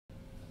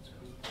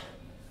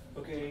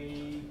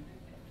Okay,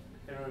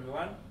 hello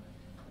everyone.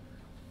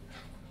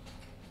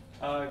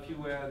 If you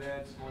were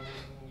there this morning,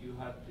 you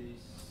had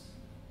this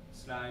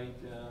slide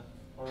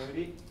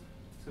already.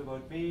 So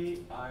about me,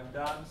 I'm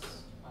Dan.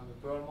 I'm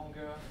a Perl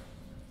monger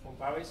from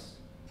Paris.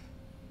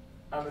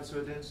 I'm also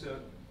a dancer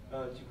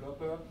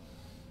developer.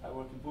 I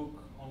wrote a book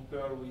on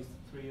Perl with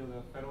 3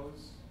 other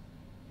fellows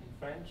in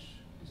French.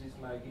 This is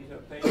my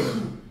GitHub page.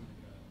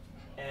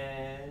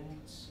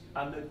 And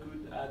I'm not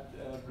good at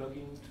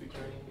blogging,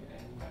 twittering,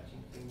 and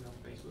writing things on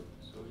Facebook,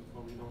 so you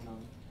probably don't know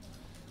me.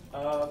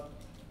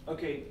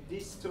 Okay,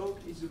 this talk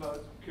is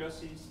about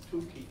Curses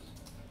Toolkit.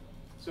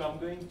 So I'm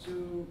going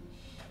to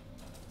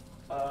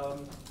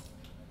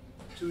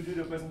do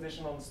the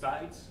presentation on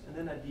slides, and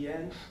then at the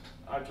end,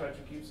 I'll try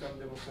to give some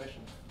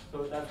demonstration.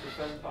 So that's the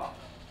fun part.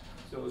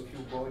 So if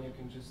you're bored, you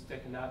can just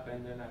take a nap,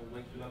 and then I'll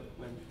wake you up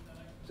when we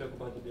talk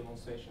about the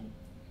demonstration.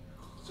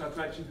 So I'll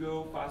try to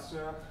go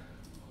faster.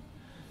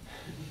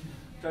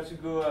 Try to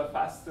go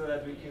faster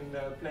that we can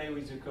play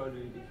with the code a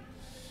little bit.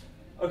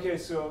 Okay,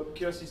 so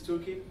Curses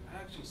Toolkit. I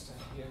actually stand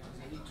here because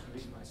I need to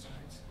read my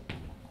slides.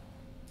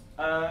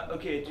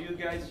 Okay, do you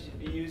guys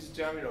use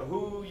terminal?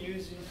 Who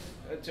uses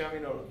a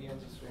terminal here in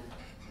this room?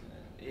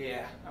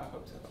 Yeah, I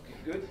hope so. Okay,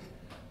 good.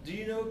 Do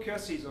you know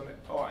curses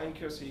or n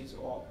curses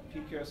or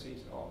p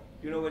curses or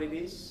you know what it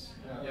is?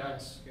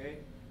 Yes. Okay.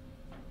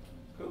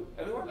 Cool.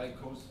 Everyone? I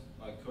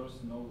curse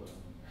nowhere.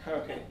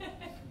 Okay.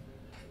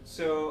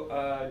 So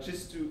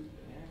just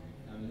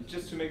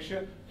to make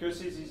sure,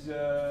 Curses is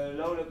a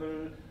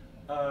low-level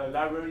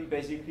library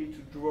basically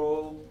to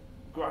draw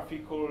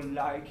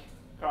graphical-like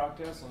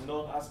characters, or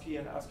non-ASCII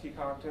and ASCII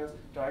characters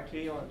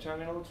directly on a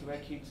terminal to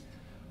make it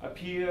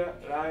appear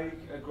like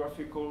a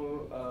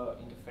graphical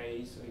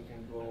interface, so you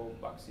can draw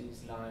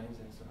boxes, lines,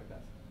 and stuff like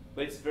that.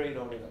 But it's very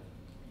low-level.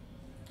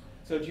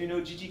 So do you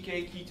know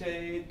GTK,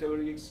 Kite,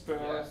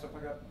 WXpert, stuff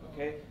like that?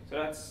 Okay, so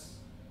that's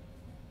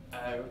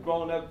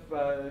grown-up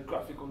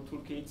graphical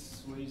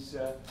toolkits with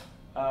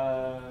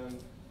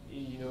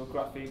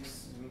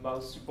graphics,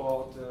 mouse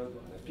support,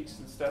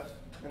 pixel stuff,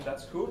 and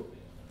that's cool.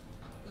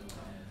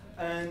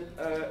 And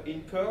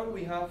in Perl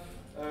we have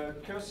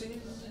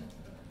Curses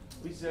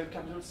with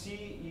capital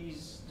C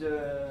is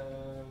the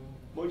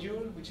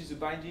module which is a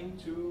binding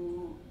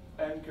to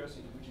n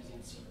curses, which is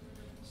in C.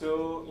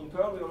 So in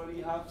Perl we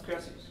already have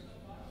Curses.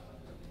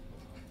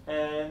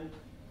 And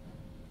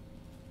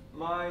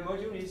my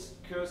module is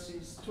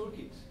Curses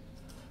Toolkit.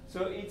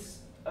 So it's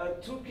a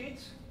toolkit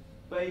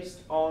based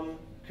on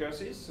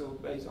curses, so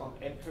based on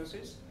n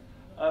curses,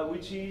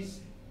 which is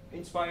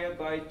inspired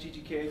by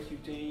GTK,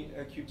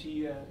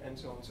 Qt, and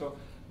so on. So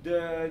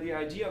the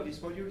idea of this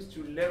module is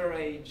to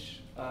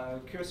leverage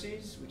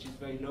curses, which is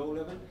very low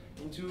level,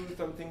 into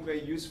something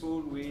very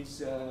useful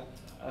with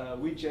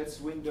widgets,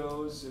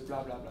 windows,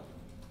 blah, blah, blah.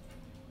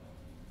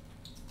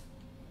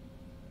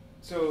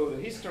 So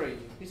the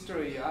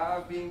history.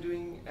 I've been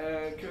doing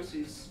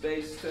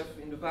curses-based stuff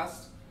in the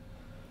past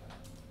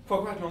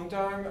for quite a long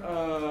time.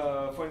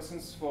 For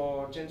instance,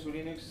 for Gentoo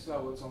Linux, I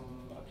wrote some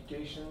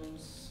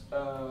applications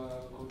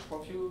called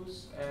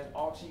Profuse, and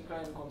RT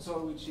Client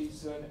Console, which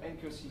is an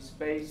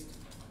ncurses-based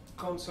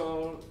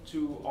console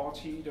to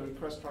RT, the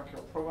request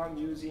tracker program,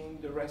 using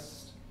the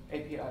REST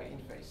API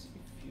interface.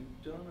 If you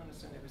don't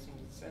understand everything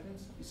in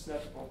sentence, it's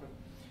not a problem.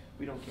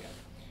 We don't care.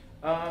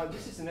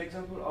 This is an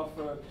example of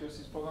a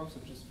Curses program, so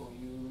just for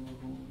you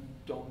who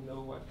don't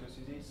know what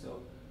Curses is.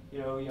 So,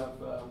 you have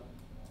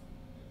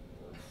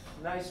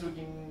nice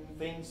looking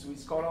things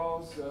with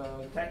colors,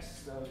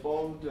 text,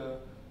 bold,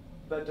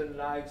 button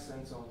likes,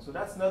 and so on. So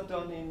that's not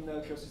done in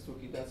Curses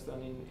Toolkit, that's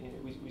done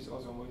with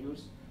other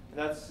modules. And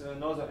that's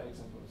another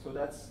example. So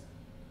that's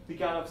the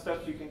kind of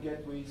stuff you can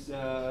get with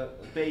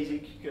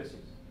basic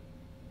Curses.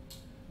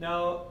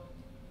 Now,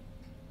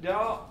 there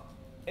are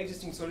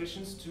existing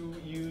solutions to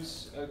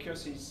use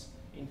curses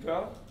in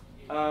Perl.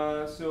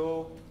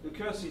 So the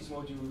curses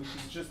module, which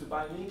is just a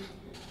binding,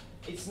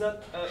 it's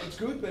not. It's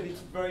good, but it's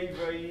very,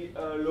 very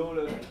low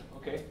level.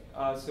 Okay.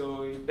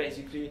 So you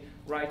basically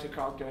write a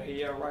character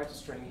here, write a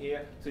string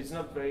here. So it's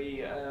not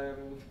very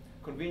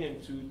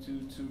convenient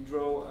to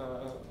draw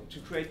to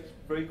create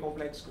very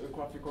complex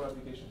graphical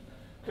applications.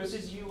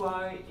 Curses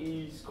UI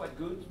is quite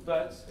good,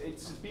 but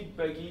it's a bit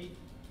buggy,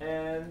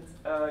 and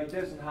it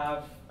doesn't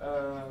have.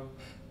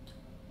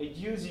 It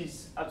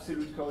uses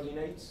absolute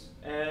coordinates,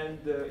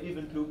 and the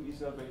event loop is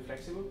not very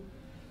flexible.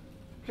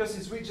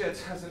 Curses widget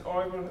has an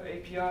horrible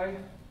API.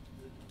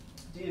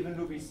 The event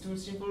loop is too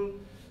simple,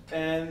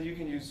 and you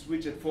can use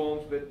widget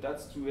forms, but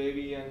that's too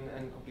heavy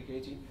and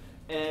complicated.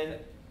 And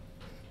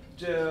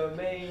the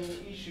main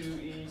issue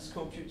is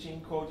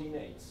computing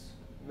coordinates.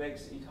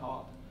 Makes it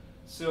hard.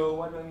 So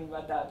what I mean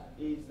by that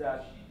is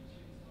that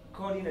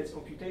coordinates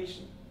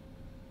computation.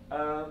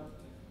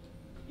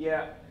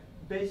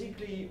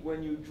 Basically,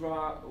 when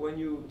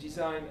you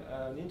design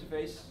an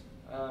interface,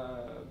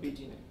 be it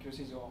in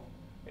Curses or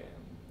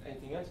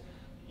anything else,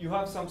 you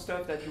have some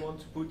stuff that you want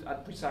to put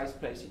at precise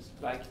places,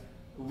 like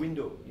a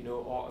window,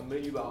 or a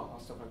menu bar or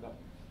stuff like that.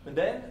 And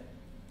then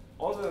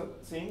other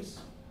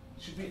things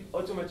should be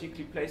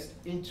automatically placed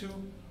into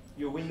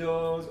your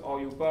windows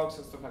or your box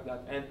and stuff like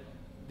that. And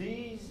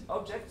these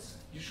objects,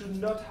 you should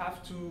not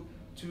have to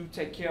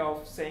take care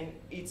of saying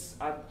it's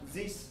at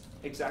this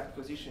exact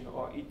position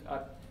or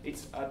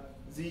it's at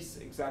this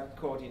exact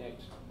coordinate.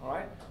 All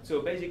right.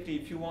 So basically,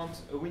 if you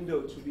want a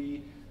window to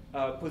be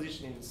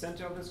positioned in the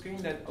center of the screen,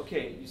 then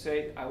okay, you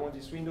say I want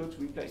this window to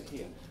be placed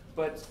here.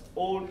 But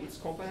all its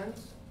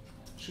components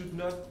should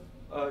not.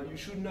 You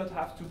should not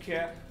have to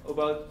care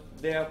about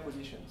their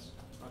positions.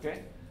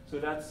 Okay. So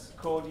that's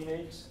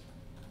coordinate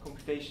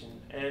computation,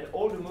 and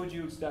all the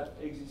modules that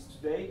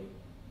exist today,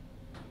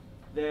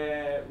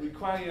 they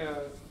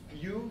require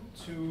you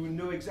to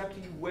know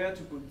exactly where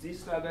to put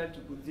this label, to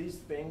put these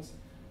things,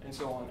 and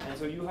so on. And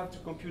so you have to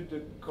compute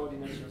the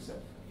coordinates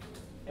yourself.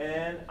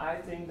 And I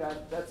think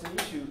that that's an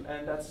issue,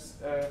 and that's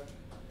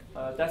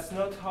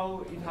not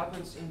how it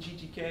happens in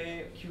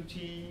GTK,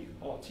 QT,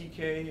 or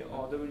TK,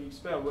 or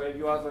WXPERL, where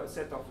you have a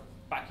set of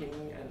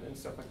packing and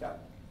stuff like that.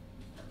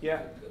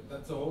 Yeah?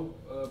 That's the whole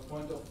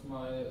point of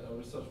my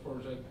research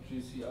project,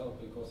 GCL,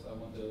 because I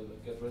want to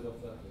get rid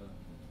of that.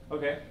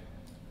 Okay.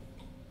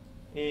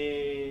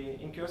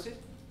 In Curses?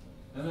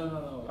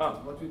 No.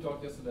 Oh. What we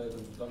talked yesterday,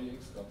 the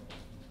WX stuff.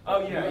 Oh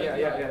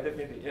yeah,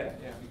 definitely, yeah.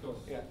 Because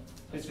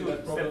it's see good,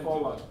 that problem step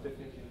forward, too.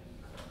 definitely.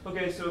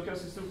 Okay, so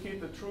Curses Toolkit,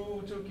 the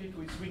true toolkit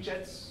with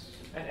widgets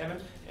and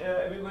elements.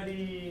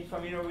 Everybody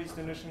familiar with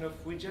the notion of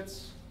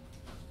widgets?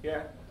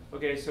 Yeah?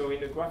 Okay, so in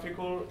the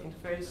graphical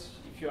interface,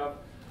 if you have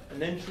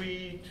an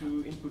entry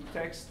to input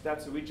text,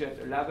 that's a widget.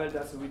 A label,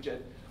 that's a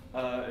widget.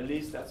 A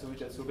list, that's a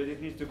widget. So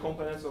basically, it's the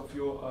components of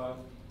your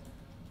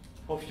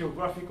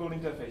graphical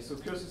interface. So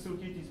Curses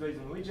Toolkit is based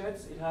on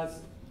widgets. It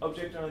has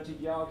object-oriented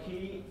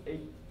hierarchy.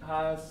 It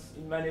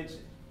manages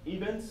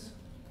events.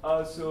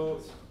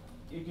 So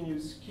you can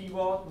use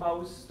keyboard,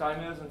 mouse,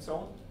 timers, and so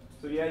on.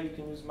 So yeah, you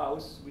can use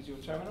mouse with your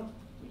terminal.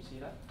 You see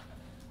that.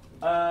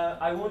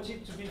 I want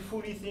it to be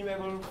fully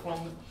themable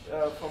from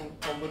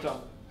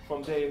bottom,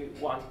 from day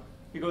one,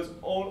 because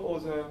all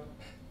other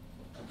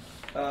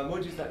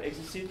modules that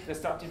existed, they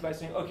started by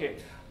saying, okay,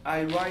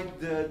 I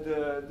write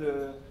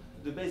the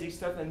basic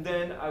stuff, and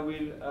then I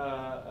will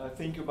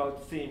think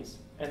about themes.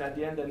 And at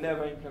the end, I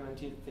never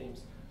implemented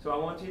themes. So I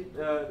wanted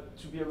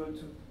to be able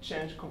to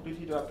change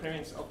completely the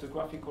appearance of the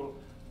graphical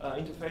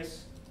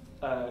interface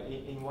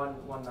in one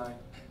line.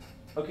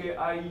 Okay,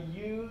 I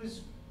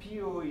use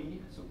POE,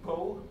 so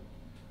PO,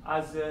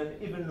 as an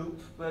even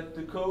loop, but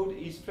the code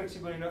is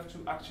flexible enough to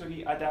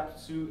actually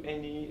adapt to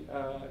any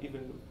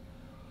even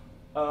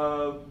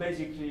loop.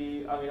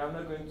 Basically, I mean, I'm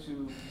not going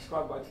to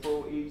describe what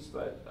PO is,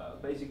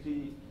 but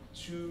basically,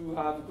 to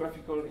have a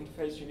graphical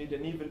interface, you need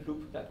an even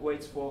loop that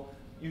waits for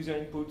user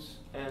input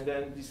and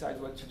then decides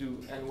what to do,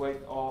 and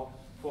wait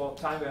for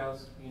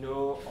timers,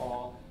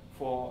 or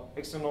for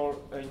external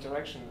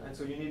interaction. And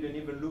so you need an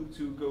even loop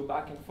to go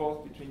back and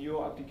forth between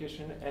your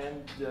application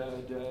and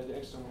the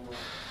external one.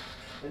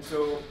 And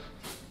so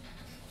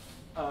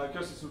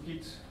Curses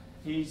Toolkit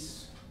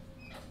is,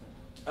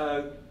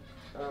 I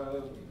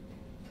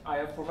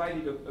have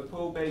provided a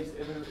PO-based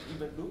even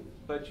loop,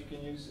 but you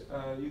can use,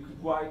 you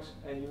could write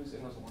and use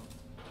another one.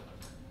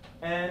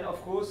 And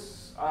of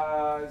course,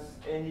 as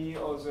any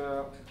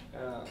other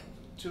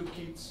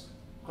toolkits,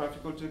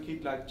 graphical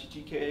toolkit like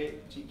GTK,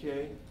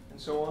 TK, and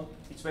so on,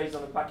 it's based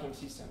on a packing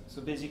system.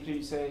 So basically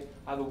you say,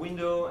 I have a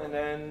window, and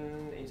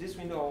then in this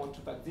window I want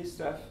to pack this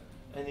stuff,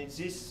 and in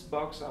this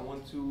box I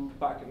want to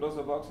pack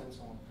another box, and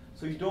so on.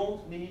 So you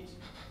don't need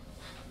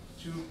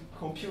to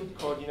compute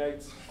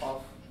coordinates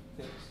of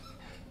things.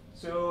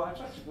 So I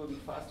try to go a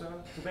bit faster.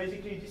 So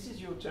basically this is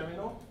your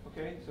terminal,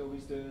 okay? So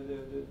with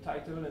the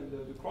title and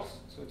the cross.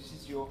 So this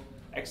is your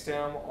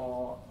Xterm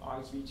or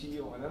RxVT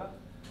or whatever.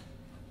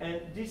 And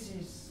this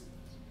is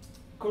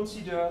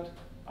considered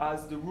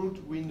as the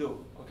root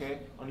window,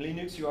 okay? On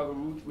Linux you have a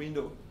root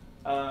window.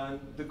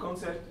 And the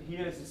concept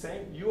here is the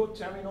same. Your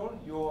terminal,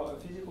 your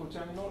physical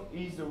terminal,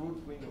 is the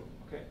root window,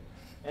 okay?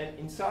 And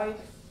inside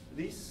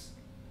this,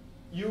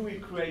 you will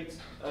create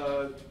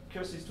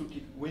Curses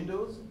Toolkit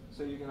windows,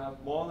 so you can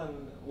have more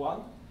than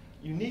one.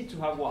 You need to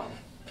have one.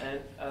 And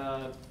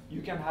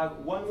you can have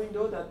one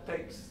window that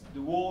takes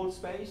the whole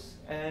space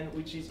and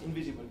which is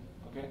invisible,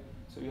 okay?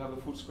 So you have a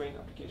full screen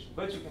application,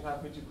 but you can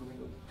have multiple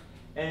windows.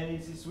 And in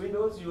these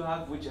windows, you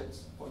have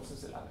widgets, for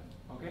instance, 11,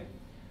 okay?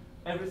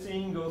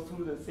 Everything goes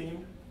through the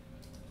theme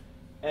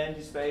and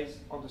displays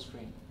on the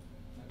screen.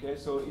 Okay,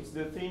 so it's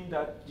the theme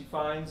that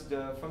defines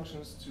the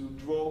functions to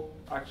draw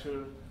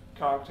actual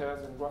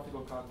characters and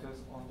graphical characters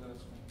on the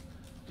screen.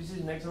 This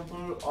is an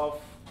example of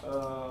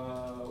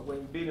when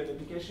you build an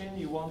application,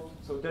 you want,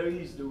 so there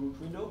is the root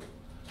window.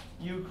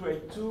 You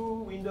create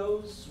two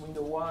windows,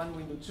 window 1,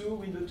 window 2.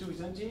 Window 2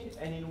 is empty,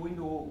 and in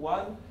window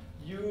 1,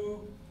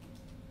 you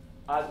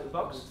add a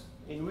box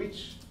in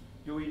which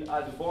you will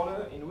add a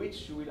border, in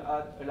which you will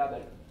add a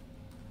label.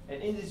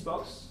 And in this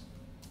box,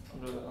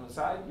 on the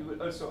side, you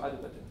will also add a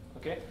button.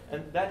 Okay?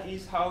 And that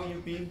is how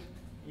you build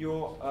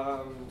your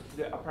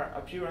the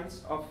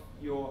appearance of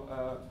your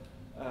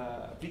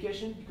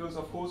application, because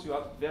of course you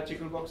have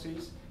vertical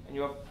boxes and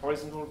you have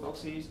horizontal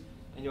boxes,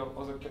 and you have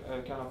other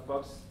kind of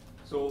box,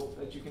 so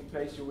that you can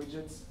place your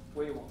widgets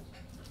where you want.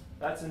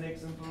 That's an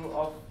example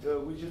of the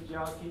widget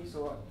hierarchy,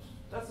 so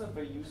that's not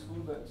very useful,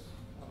 but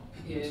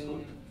it's cool.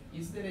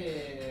 Is there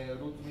a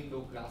root window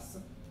class?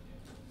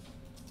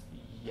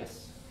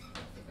 Yes.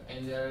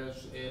 And there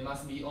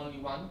must be only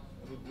one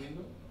root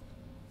window?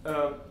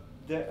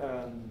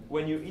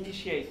 When you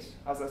initiate,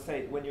 as I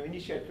said, when you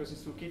initiate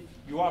Curses Toolkit,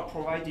 you are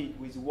provided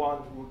with one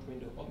root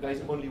window. Okay. There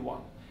is only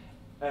one.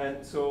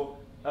 And so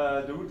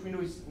the root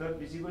window is not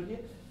visible here.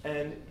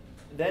 And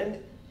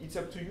then it's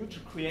up to you to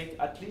create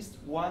at least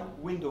one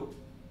window.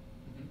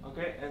 Mm-hmm.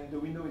 Okay, and the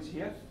window is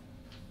here.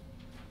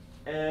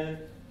 And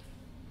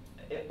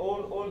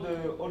all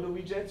the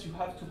widgets, you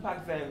have to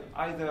pack them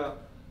either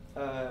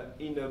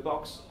in a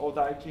box or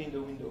directly in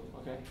the window.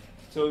 Okay,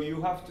 so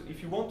you have to,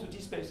 if you want to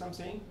display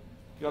something,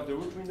 you have the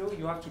root window.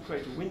 You have to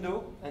create a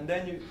window, and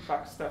then you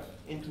pack stuff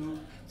into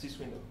this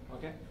window.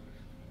 Okay,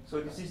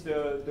 so this is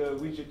the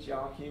widget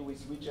hierarchy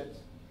with widget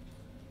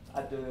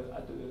at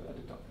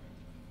the top.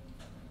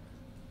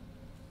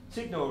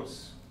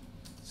 Signals.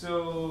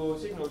 So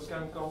signals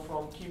can come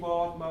from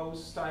keyboard,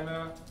 mouse,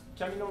 timer.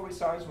 Terminal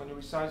resize, when you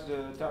resize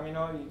the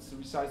terminal, it's the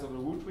resize of the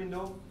root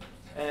window,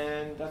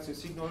 and that's a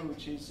signal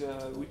which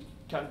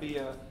can be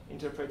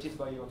interpreted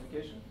by your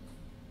application.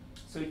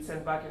 So it's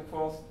sent back and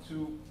forth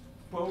to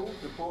PO,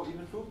 the PO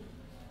event loop,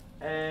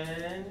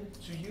 and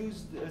to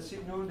use the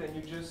signal, then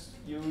you just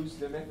use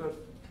the method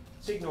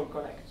signal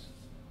connect.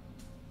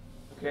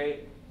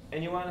 Okay,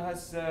 anyone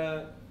has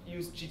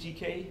used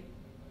GTK?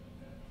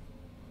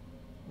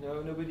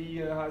 No, nobody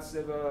has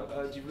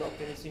ever developed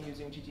anything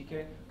using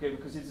GTK? Okay,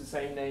 because it's the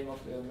same name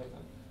of the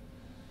method.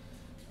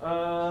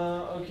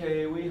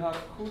 Okay, we have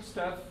cool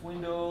stuff,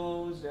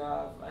 windows, they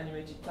have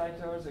animated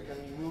titles, they can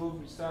be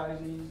moved,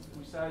 resized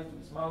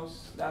with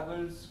mouse,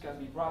 labels, can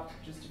be wrapped,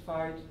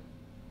 justified.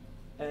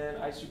 And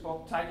I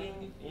support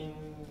tagging in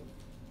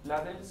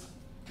labels,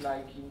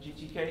 like in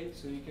GTK,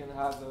 so you can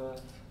have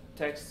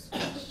text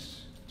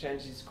which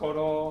changes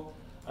color,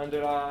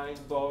 underline,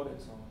 bold, and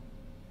so on.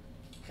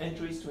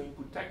 Entries to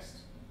input text,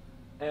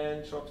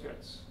 and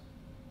shortcuts.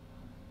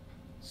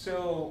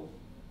 So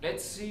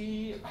let's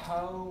see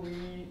how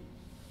we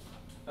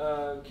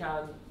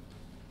can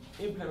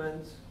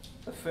implement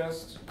the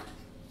first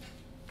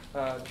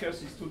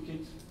Curses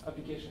Toolkit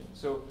application.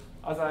 So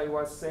as I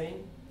was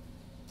saying,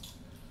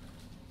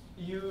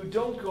 you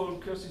don't call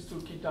Curses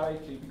Toolkit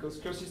directly, because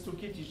Curses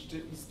Toolkit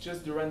is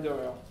just the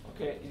renderer.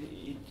 Okay,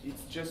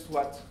 it's just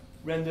what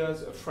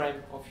renders a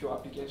frame of your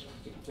application,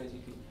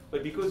 basically.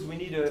 But because we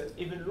need an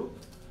even loop,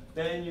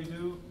 then you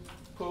do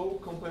PO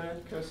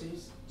component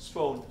curses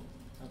spawn,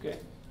 okay?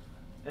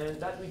 And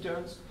that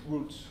returns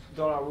root,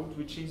 $root,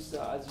 which is,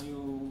 as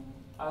you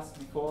asked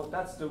before,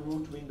 that's the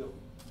root window.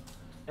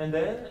 And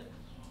then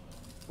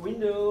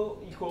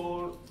window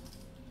equal,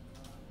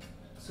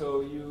 so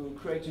you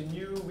create a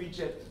new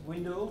widget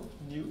window,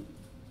 new,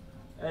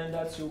 and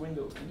that's your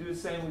window. You do the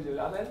same with the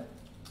label,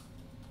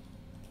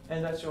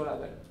 and that's your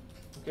label.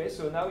 Okay,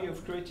 so now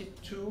you've created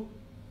two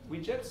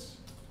widgets,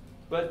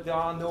 but they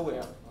are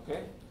nowhere,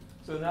 okay?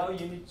 So now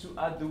you need to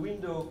add the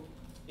window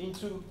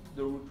into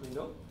the root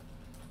window,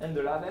 and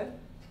the label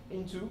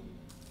into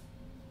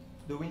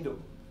the window.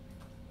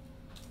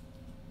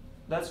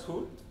 That's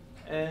cool.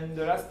 And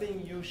the last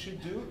thing you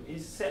should do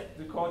is set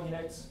the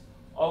coordinates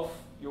of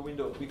your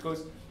window,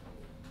 because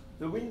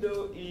the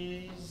window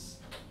is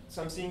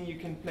something you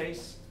can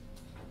place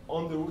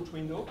on the root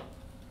window,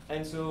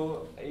 and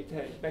so it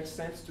makes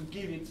sense to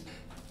give it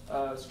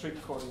strict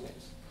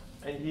coordinates.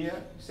 And here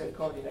you set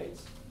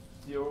coordinates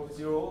 0,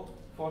 0,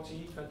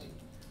 40, 20.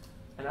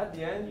 And at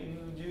the end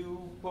you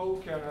do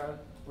PO kernel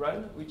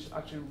run, which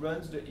actually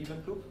runs the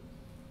event loop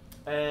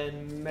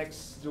and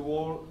makes the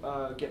wall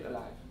get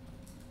alive.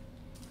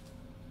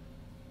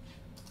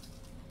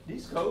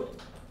 This code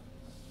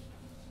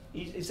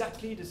is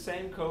exactly the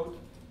same code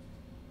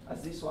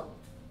as this one.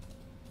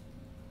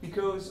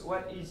 Because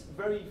what is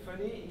very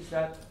funny is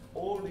that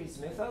all these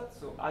methods,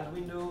 so add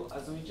window,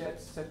 add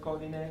widgets, set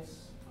coordinates,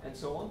 and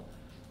so on,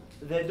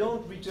 they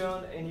don't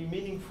return any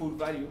meaningful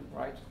value,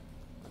 right?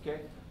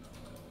 Okay?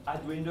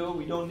 Add window,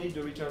 we don't need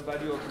the return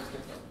value of this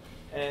method.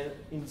 And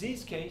in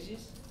these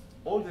cases,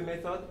 all the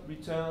methods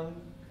return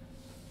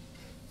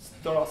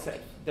 $self.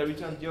 They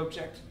return the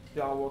object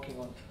they are working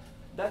on.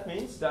 That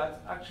means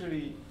that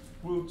actually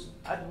root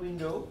add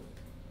window,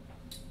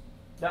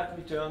 that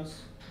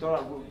returns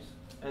 $root.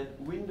 And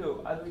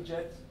window add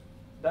widget,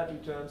 that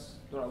returns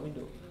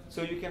 $window.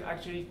 So you can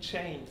actually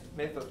chain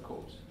method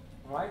calls,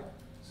 right?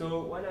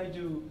 So when I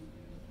do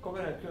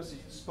component curses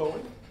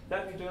spawn,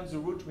 that returns the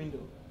root window.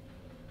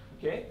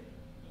 Okay?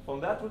 From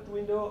that root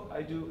window,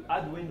 I do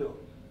add window.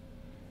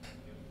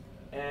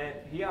 And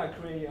here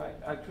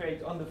I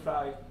create on the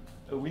fly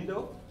a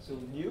window, so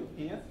new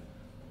here,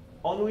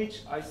 on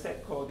which I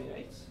set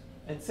coordinates.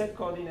 And set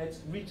coordinates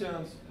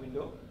returns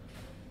window,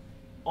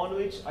 on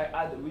which I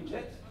add a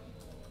widget.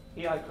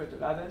 Here I create a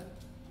label,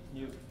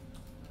 new,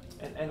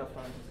 and end of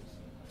parentheses.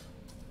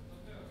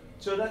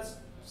 So that's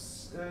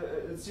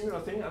a similar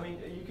thing. I mean,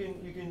 you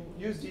can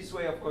use this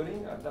way of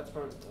coding, and that's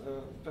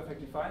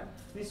perfectly fine.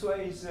 This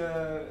way is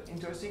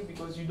interesting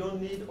because you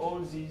don't need all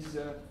these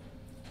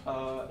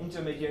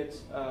intermediate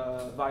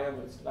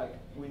variables like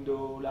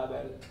window,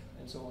 label,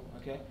 and so on.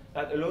 Okay,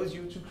 that allows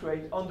you to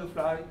create on the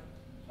fly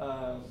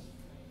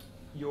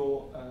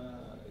your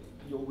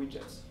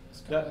widgets.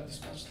 It's kind of a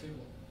dispatch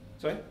table.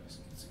 Sorry?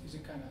 Is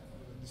it kind of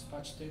a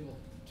dispatch table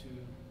to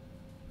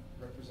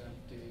represent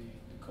the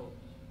code?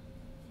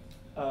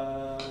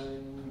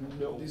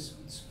 No. This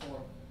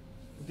form.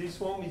 This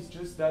form is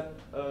just that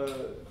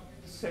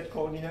set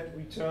coordinate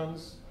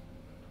returns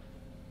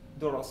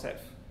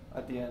 $self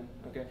at the end.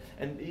 Okay,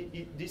 and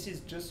this is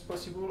just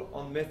possible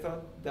on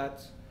methods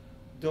that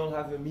don't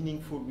have a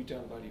meaningful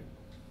return value.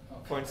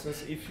 Okay. For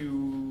instance, if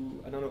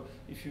you, I don't know,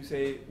 if you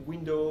say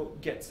window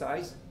get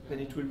size, then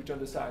it will return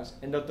the size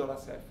and not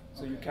 $self.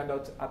 So you Okay.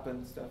 cannot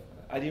append stuff.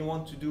 I didn't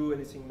want to do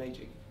anything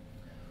magic,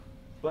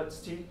 but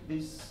still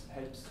this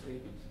helps a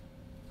bit.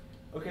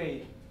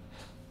 Okay,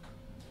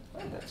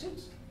 well, that's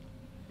it.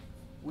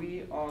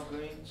 We are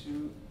going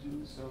to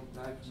do some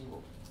live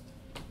demo.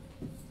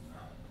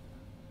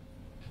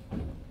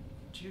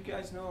 Do you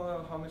guys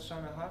know how much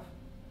time I have?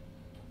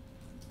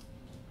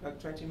 Like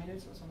 20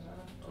 minutes or something like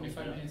that?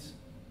 25 minutes.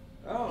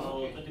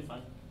 Oh, okay.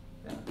 25.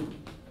 Yeah.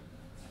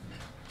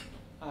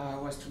 I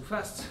was too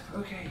fast.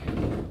 Okay.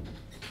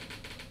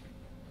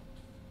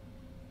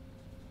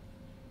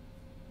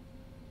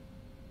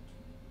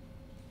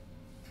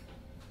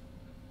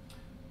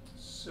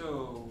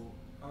 So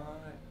I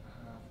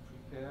have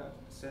prepared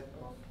a set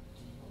of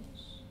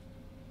demos.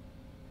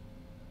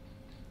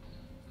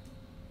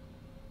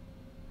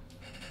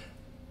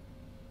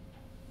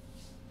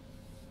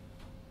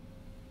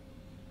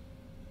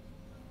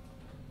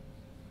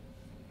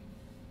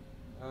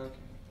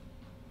 Okay.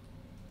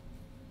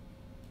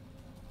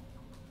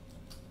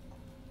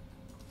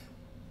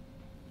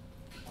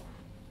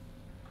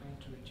 Going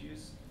to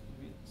reduce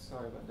a bit.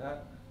 Sorry about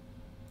that.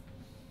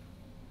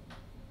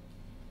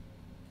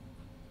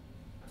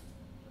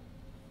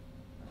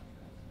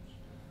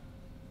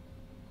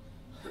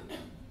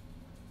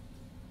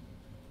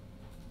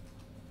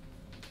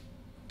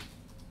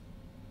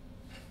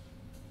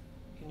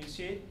 Can you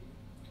see it?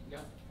 Yeah.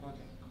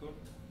 Okay, cool.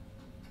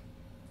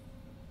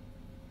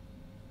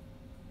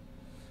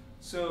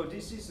 So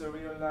this is a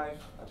real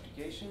life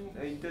application.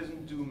 It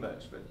doesn't do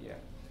much, but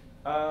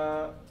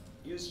yeah.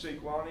 Use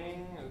strict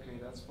warning. Okay,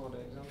 that's for the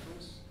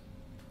examples.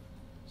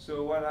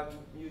 So what I'm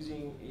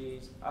using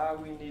is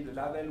we need a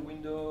label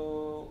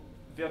window,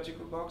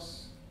 vertical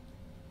box,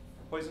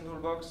 horizontal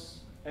box,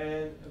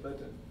 and a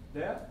button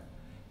there.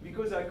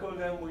 Because I call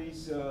them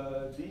with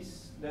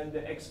this, then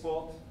they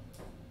export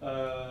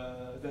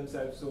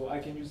themselves. So I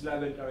can use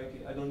label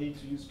directly. I don't need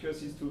to use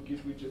Curses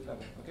Toolkit widget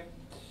label. Okay.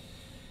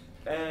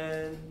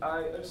 And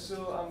I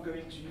also am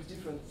going to use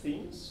different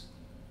themes.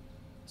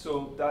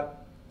 So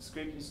that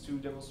script is to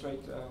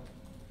demonstrate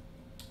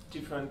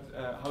different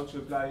how to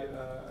apply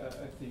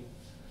a theme.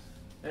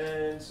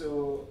 And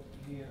so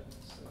here,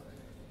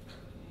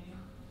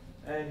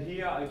 and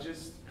here I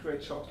just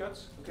create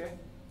shortcuts. Okay.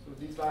 So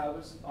these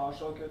variables are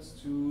shortcuts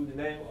to the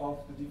name of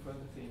the different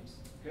themes.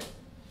 Okay.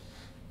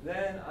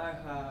 Then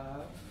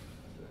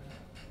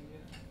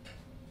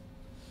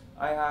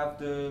I have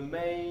the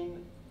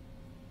main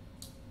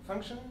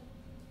function.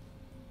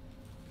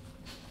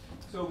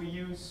 So we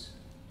use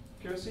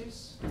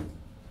curses.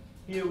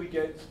 Here we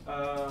get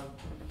the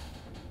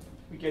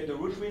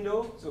root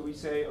window. So we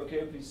say,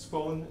 okay, please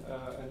spawn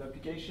an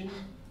application.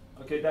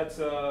 Okay, that's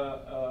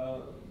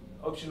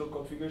optional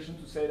configuration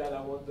to say that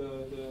I want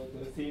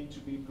the theme to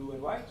be blue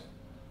and white.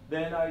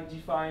 Then I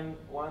define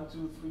 1,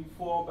 2, 3,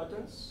 4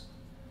 buttons,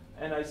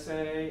 and I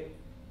say,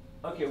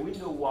 okay,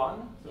 window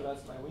 1. So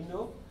that's my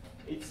window.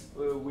 It's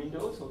a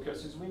window, so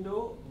curses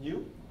window,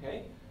 new.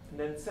 Okay. And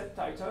then set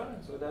title,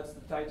 so that's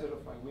the title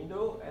of my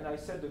window, and I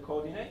set the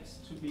coordinates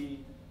to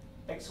be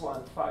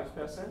x1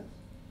 5%,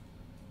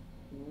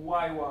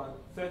 y1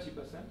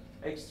 30%,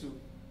 x2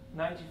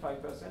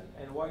 95%,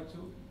 and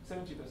y2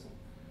 70%.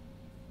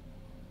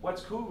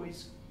 What's cool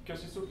with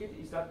Curses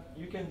Toolkit is that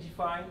you can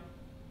define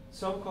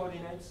some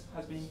coordinates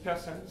as being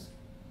percent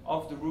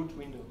of the root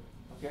window.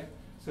 Okay,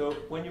 so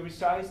when you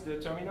resize the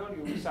terminal,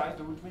 you resize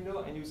the root window,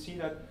 and you see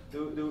that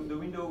the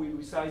window will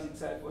resize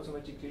itself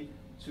automatically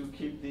to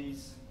keep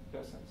these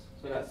percents.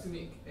 So that's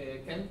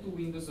can two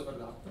windows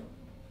overlap?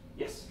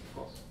 yes, of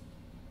course.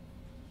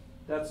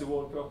 That's the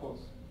whole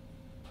purpose.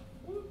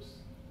 Whoops.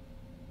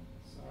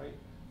 Sorry.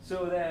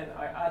 So then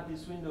I add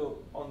this window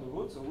on the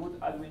root. So root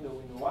add window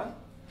 1,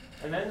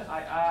 and then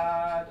I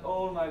add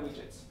all my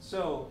widgets.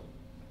 So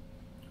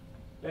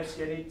let's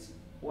get it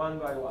one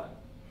by one.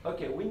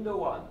 Okay, window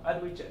 1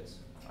 add widgets.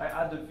 I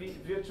add the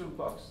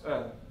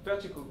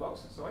vertical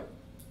box, sorry,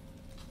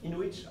 in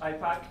which I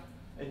pack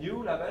a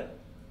new label,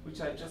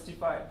 which I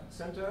justify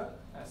center,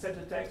 I set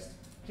the text,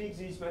 click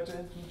this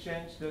button to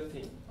change the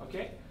theme,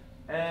 okay?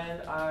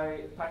 And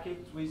I pack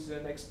it with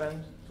an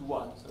expand to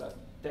 1, so that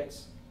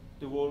takes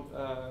the whole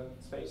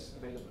space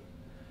available.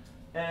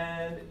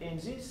 And in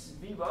this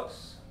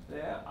VBox,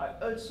 there, I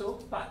also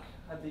pack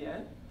at the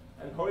end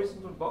a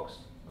horizontal box.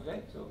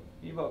 Okay, so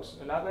box,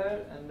 a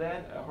label, and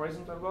then a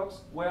horizontal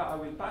box where I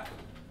will pack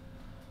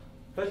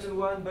button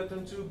 1,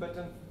 button 2,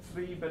 button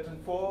 3, button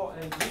 4,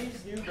 and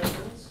these new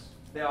buttons,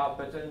 they are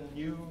button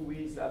new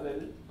with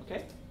label.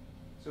 Okay,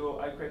 so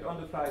I create on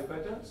the fly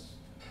buttons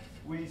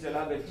with a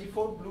label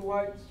default, blue,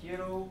 white,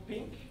 yellow,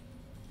 pink,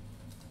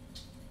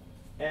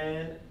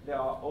 and they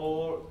are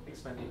all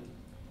expanded.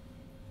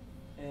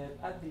 And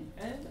at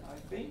the end, I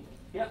think,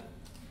 yeah,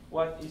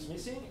 what is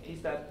missing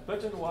is that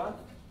button 1,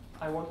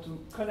 I want to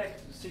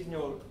connect the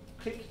signal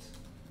clicked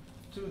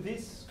to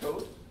this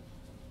code.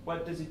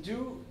 What does it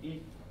do?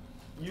 It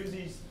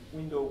uses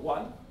window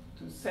 1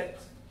 to set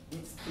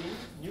its theme,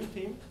 new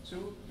theme,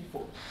 to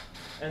default.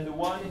 And the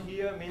 1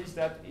 here means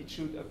that it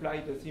should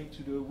apply the theme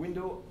to the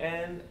window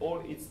and all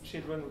its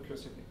children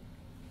recursively.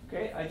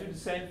 Okay, I do the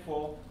same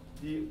for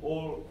the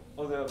all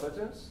other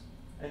buttons.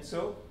 And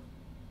so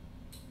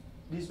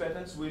these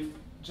buttons will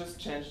just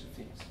change the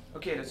themes.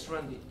 Okay, let's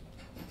run it.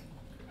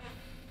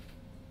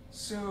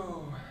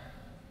 So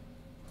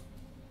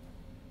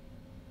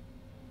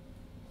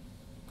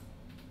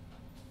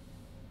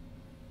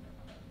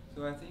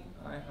I think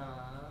I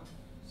have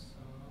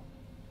some.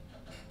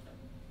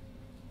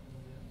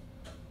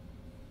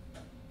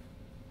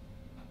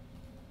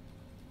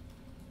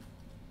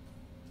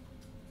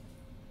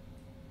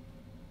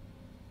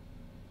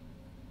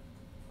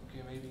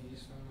 Okay, maybe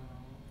this one.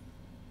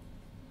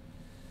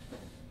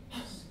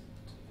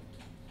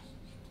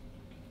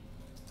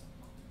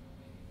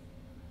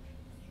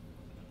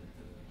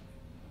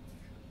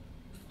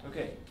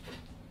 Okay,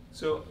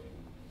 so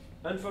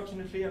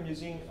unfortunately I'm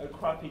using a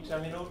crappy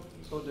terminal,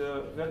 so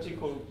the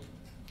vertical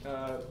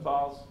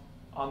bars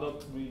are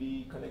not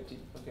really connected,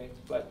 okay?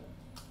 But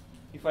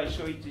if I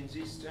show it in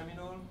this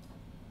terminal,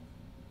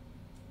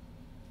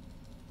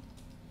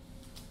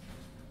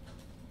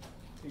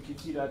 you can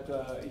see that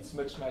it's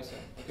much nicer,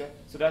 okay?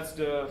 So that's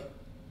the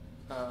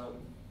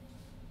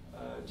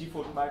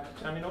default Mac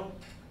terminal.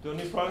 The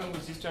only problem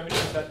with this terminal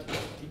is that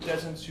it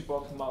doesn't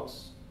support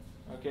mouse.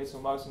 Okay, so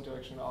mouse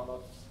interaction are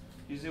not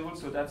usable,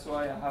 so that's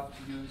why I have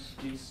to use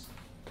this.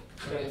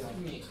 Excuse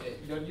me,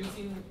 you're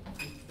using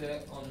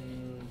it on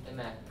a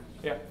Mac.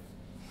 Yeah.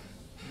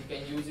 You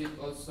can use it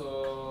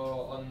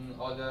also on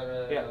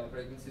other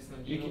operating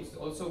system, Linux,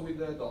 also with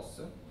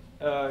DOS.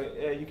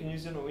 You can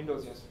use it on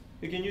Windows, yes.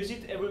 You can use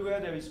it everywhere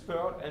there is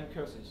Perl and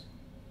curses.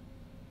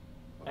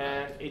 Okay.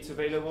 And it's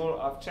available,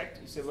 I've checked,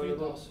 it's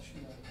available.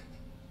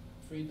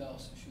 Free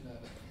DOS should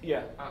have it.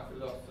 Yeah. Free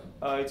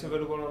DOS. It's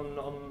available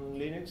on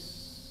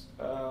Linux,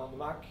 on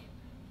Mac,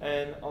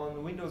 and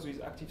on Windows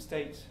with Active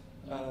State.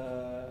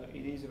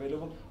 It is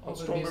available. On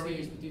Strawberry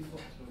is the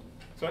default.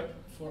 Sorry?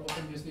 For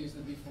OpenBSD is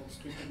the default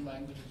scripted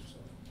languages. So,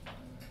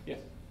 yes.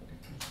 Okay.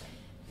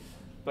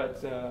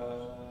 But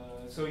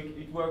so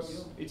it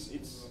works.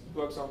 It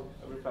works on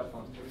every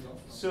platform.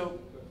 So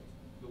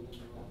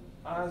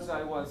as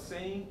I was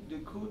saying, the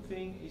cool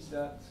thing is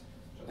that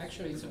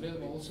actually it's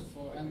available also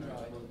for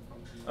Android.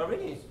 Oh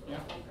really? Yeah.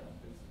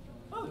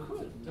 Oh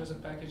cool. There's a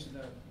package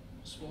that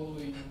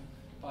swallowing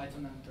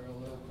Python and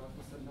Perl.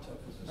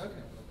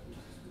 Okay.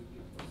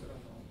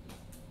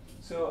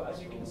 So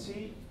as you can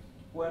see,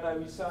 when I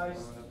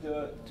resize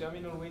the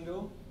terminal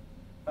window,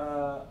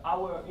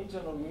 our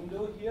internal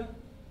window here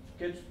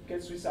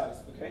gets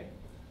resized, okay?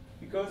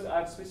 Because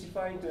I've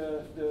specified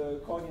the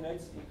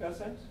coordinates in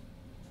 %,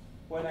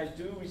 when I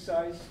do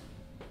resize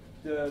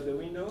the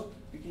window,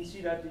 you can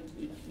see that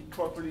it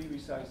properly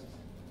resizes,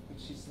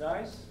 which is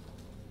nice.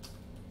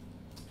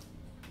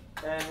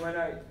 And when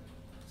I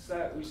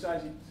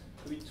resize it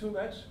a bit too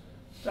much,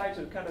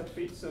 title cannot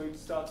fit, so it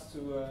starts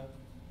to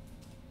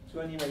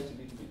animate a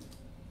little bit.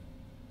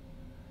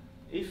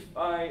 If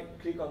I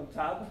click on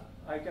Tab,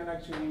 I can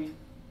actually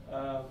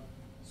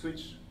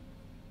switch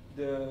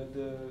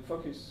the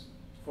focus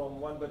from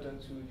one button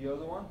to the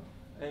other one.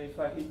 And if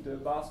I hit the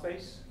bar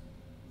space,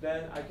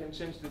 then I can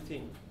change the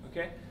theme.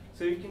 Okay?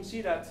 So you can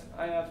see that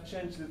I have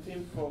changed the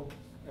theme from,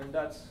 and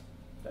that's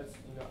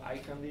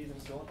icon these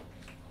and so on.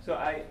 So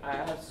I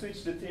have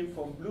switched the theme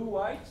from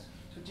blue-white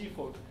to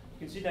default.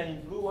 You can see that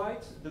in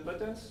blue-white, the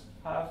buttons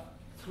have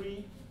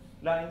 3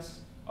 lines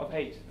of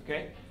 8,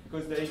 okay?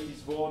 Because there is this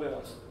border,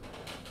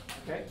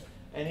 okay?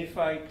 And if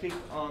I click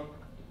on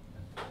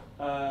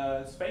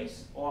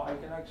space, or I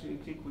can actually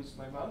click with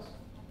my mouse,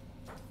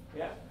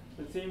 yeah,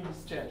 the theme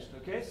is changed,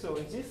 okay? So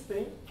in this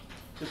theme,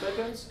 the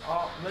buttons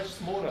are much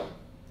smaller,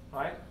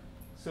 right?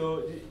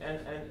 So,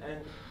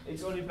 and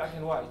it's only black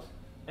and white.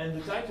 And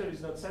the title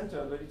is not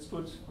centered, but it's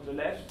put on the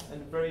left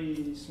and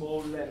very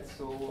small length,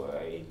 so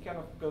it kind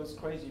of goes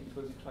crazy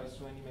because it tries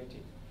to animate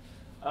it.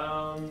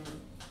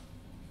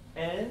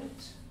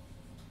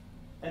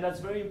 And that's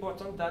very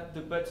important that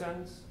the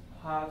buttons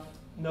have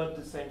not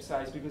the same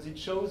size, because it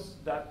shows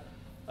that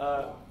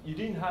you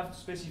didn't have to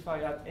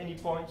specify at any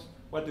point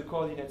what the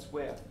coordinates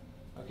were.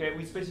 Okay,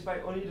 we specify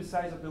only the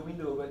size of the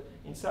window, but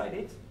inside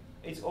it,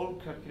 it's all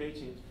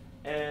calculated.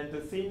 And the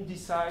theme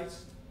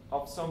decides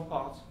of some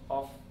part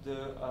of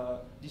the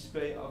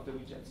display of the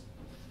widgets.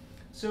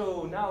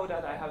 So now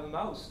that I have a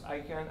mouse, I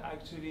can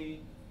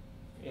actually,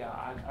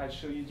 I'll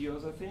show you the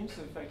other things.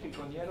 So if I click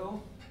on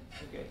yellow,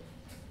 okay,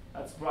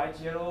 that's bright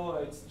yellow.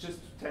 It's just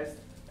to test.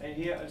 And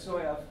here also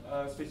I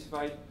have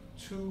specified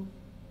 2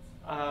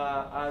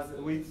 as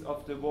the width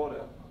of the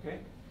border. Okay,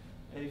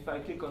 and if I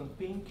click on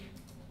pink,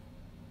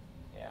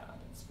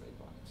 it's very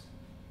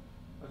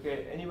bright.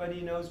 Okay,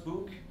 anybody knows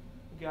Book,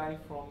 guy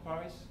from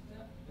Paris?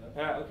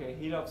 Yeah. Okay,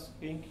 he loves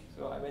pink,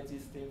 so I made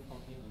this thing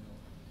from him.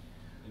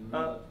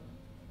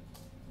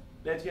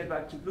 Let's get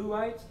back to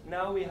blue-white.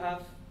 Now we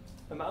have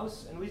a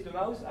mouse, and with the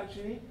mouse,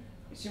 actually,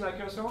 you see my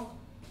cursor?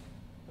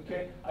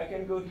 Okay, I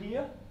can go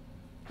here,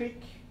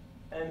 click,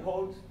 and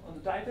hold on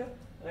the title,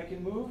 and I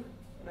can move,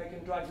 and I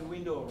can drag the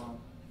window around.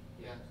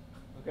 Yeah.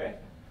 Okay,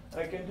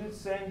 and I can do the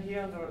same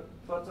here on the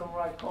bottom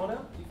right corner.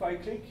 If I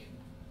click,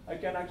 I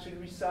can actually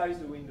resize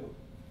the window.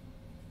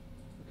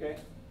 Okay.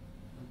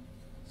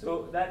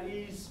 So that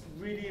is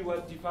really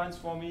what defines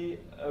for me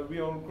a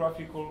real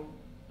graphical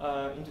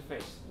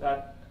interface.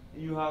 That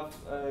you have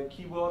a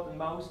keyboard and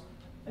mouse,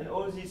 and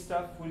all this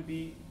stuff will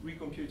be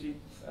recomputed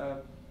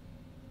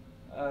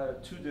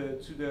to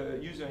the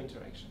user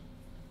interaction.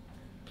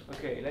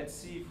 Okay, let's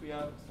see if we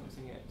have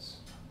something else.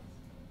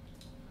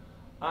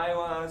 I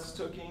was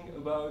talking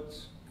about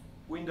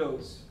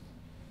Windows.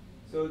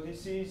 So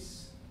this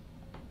is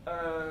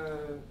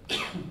a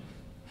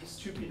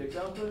stupid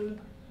example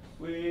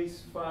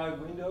with 5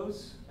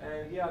 windows,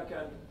 and here I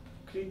can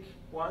click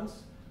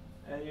once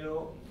and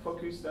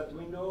focus that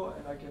window,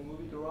 and I can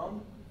move it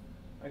around.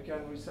 I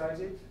can resize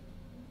it,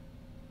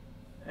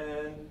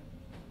 and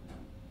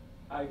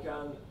I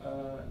can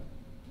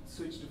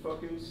switch the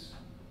focus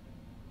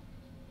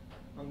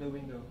on the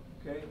window.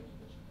 Okay.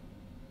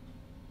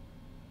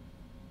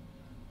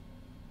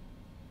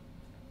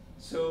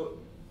 So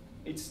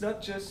it's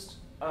not just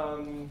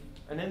an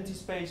empty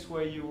space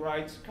where you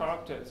write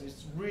characters.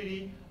 It's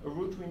really a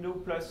root window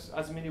plus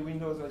as many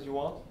windows as you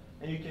want,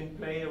 and you can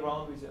play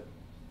around with it.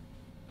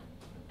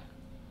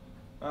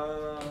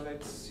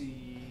 Let's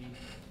see.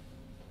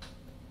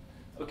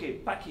 Okay,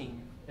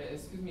 packing.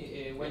 Excuse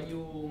me, when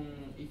you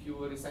if you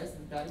resize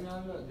the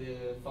terminal,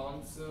 the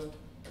fonts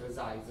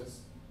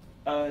resizes.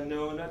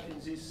 No, not in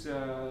this.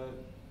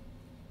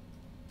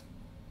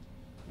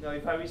 No,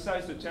 if I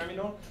resize the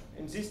terminal,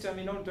 in this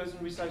terminal it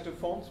doesn't resize the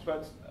fonts,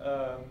 but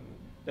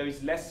there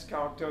is less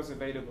characters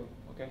available.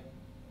 Okay.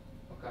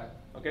 Okay.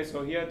 Okay,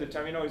 so here the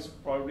terminal is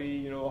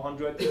probably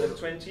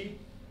 120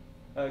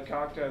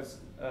 characters,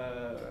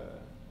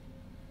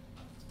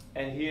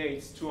 and here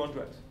it's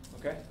 200.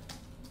 Okay.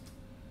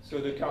 So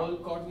the all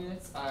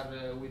coordinates are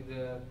with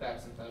the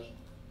percentage.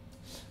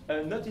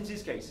 Not in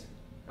this case.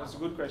 That's a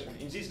good question.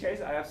 In this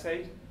case, I have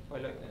said.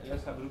 Well,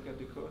 let's have a look at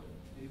the code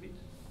a bit.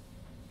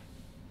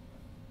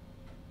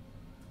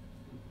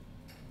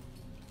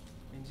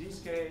 In this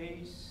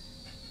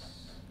case,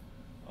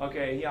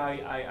 okay, here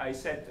I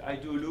said I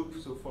do a loop,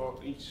 so for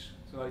each,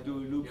 so I do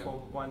a loop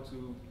from 1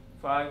 to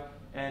 5,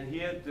 and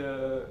here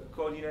the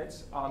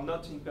coordinates are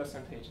not in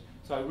percentage.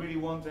 So I really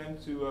want them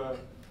to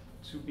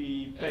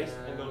be placed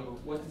and don't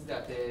move. What is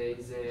that?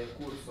 Is a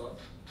cursor?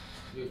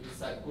 The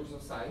cursor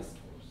size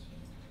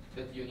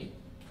that you need?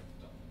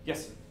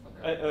 Yes.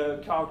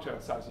 Okay. Character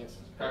size, yes.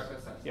 Character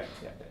size. Yeah.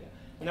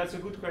 And that's a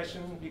good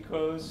question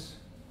because,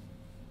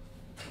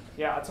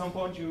 at some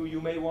point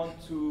you may want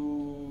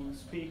to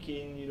speak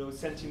in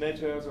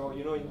centimeters or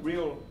in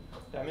real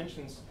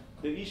dimensions.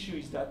 The issue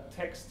is that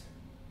text.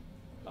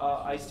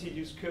 I still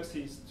use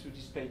curses to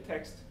display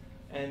text,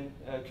 and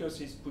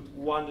curses put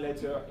one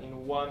letter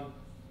in one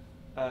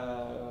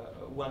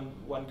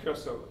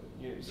cursor.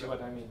 You see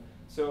what I mean?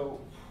 So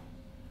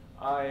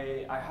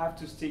I have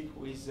to stick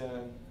with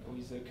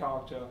a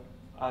character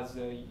as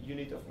a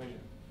unit of measure.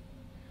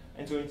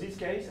 And so in this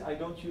case, I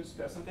don't use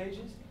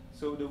percentages.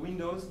 So the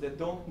windows that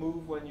don't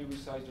move when you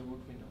resize the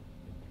root window.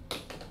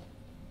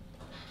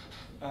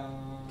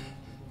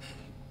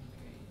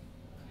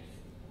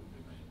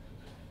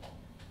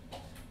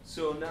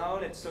 So now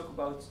let's talk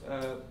about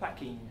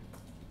packing.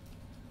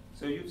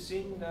 So you've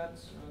seen that.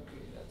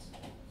 Okay, that's it.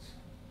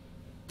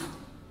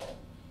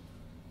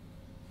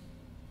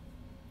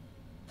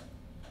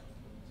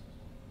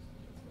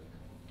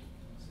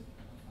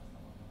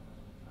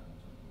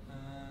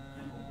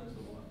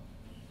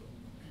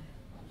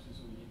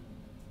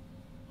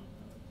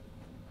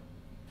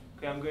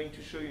 Okay, I'm going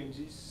to show you in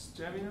this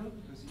terminal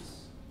because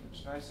it's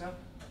much nicer.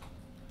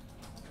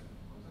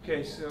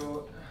 Okay,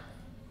 so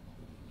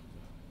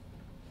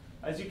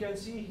as you can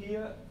see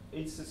here,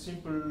 it's a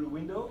simple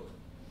window.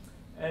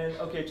 And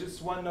okay,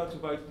 just one note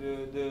about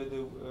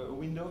the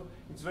window.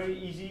 It's very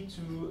easy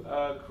to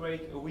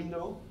create a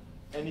window,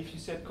 and if you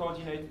set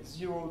coordinate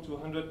 0 to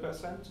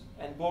 100%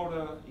 and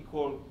border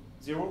equal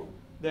 0,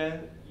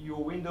 then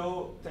your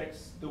window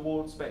takes the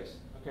whole space.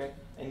 Okay,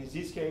 and in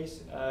this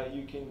case,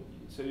 you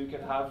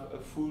can have a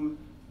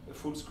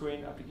full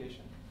screen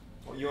application.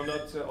 Or you're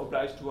not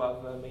obliged to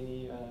have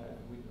many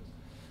windows.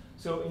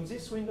 So in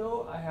this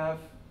window, I have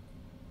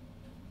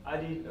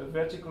added a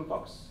vertical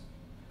box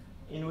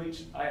in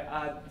which I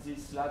add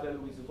this label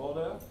with the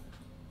border,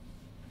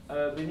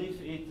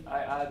 beneath it I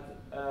add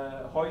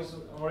a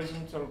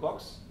horizontal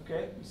box,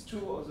 okay, with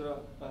two other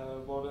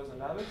borders and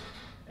labels,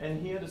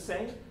 and here the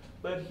same,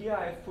 but here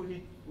I've put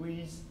it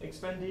with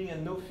expanding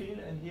and no fill,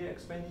 and here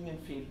expanding and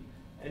fill.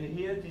 And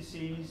here this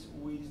is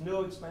with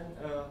no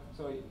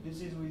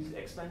this is with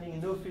expanding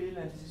and no fill,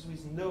 and this is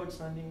with no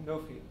expanding, no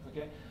fill.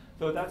 Okay,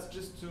 so that's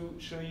just to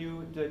show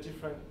you the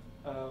different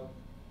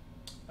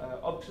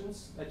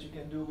options that you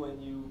can do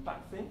when you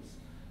pack things.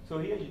 So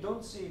here you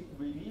don't see it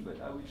really, but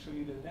I will show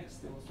you the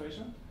next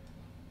demonstration,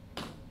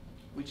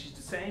 which is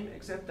the same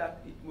except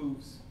that it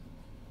moves.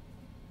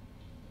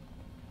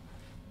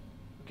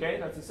 Okay,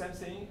 that's the same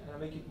thing, and I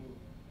make it move.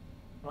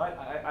 Right?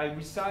 I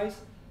resize.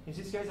 In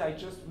this case, I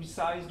just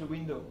resize the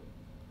window.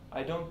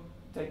 I don't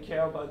take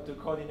care about the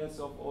coordinates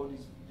of all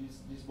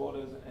these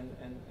borders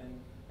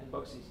and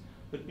boxes.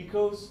 But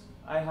because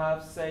I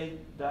have said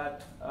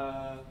that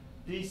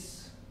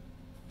this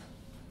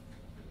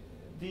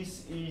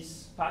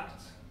is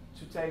packed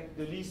to take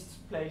the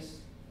least place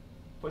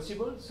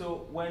possible,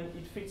 so when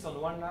it fits on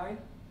one line,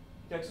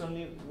 it takes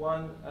only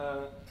one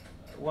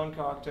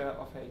character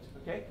of height.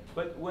 Okay?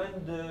 But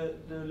when the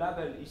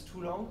label is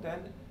too long,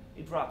 then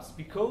it wraps,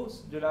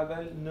 because the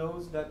label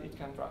knows that it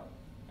can wrap.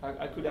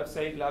 I could have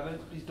said, label,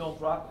 please don't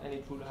wrap, and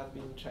it would have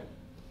been checked.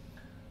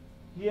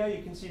 Here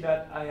you can see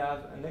that I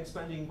have an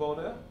expanding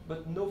border,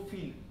 but no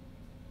fill.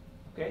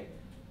 Okay?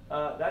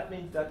 That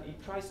means that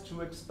it tries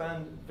to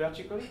expand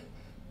vertically,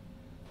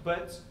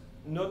 but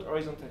not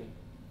horizontally.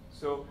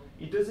 So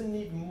it doesn't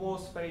need more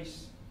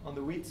space on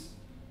the width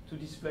to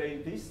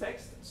display this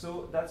text,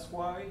 so that's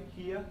why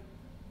here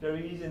there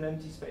is an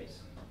empty space.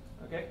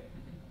 Okay?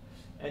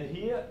 And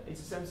here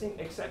it's the same thing,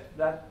 except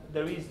that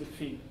there is the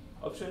fill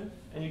option,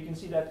 and you can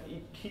see that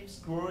it keeps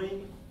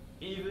growing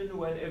even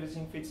when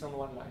everything fits on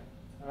one line.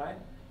 All right?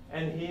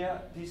 And here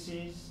this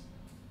is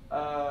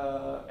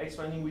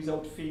expanding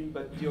without fill,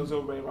 but the other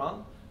way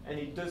around, and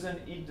it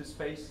doesn't eat the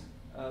space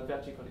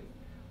vertically.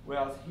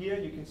 Whereas here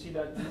you can see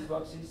that these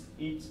boxes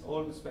eat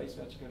all the space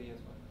vertically as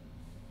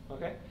well.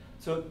 Okay?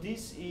 So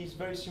this is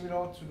very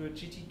similar to the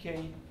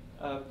GTK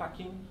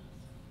packing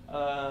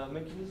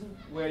mechanism,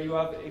 where you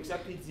have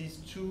exactly these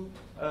two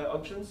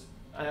options,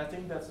 and I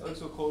think that's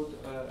also called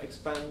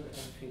expand and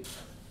fill.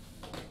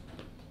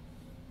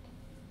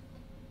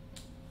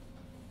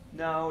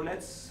 Now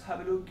let's have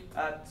a look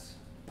at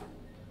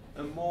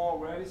a more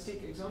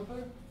realistic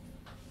example.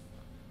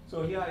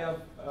 So here I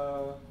have,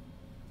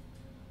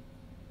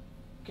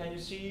 can you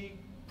see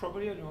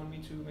properly, or do you want me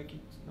to make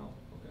it? No,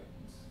 okay,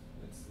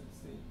 let's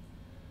see.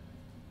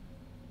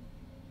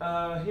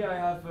 Here I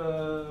have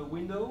a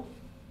window,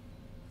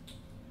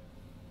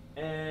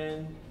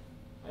 and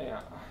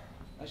yeah,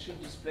 I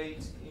should display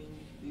it in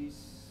this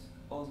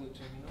other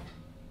terminal.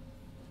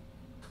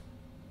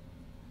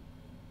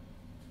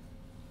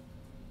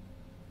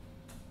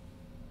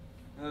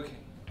 Okay,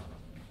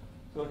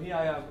 so here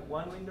I have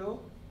one window,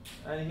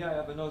 and here I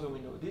have another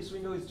window. This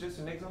window is just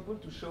an example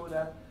to show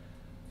that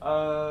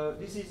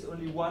this is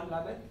only one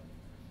label,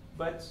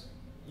 but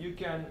you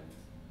can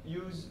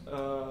use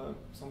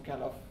some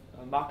kind of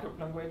markup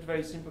language,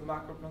 very simple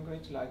markup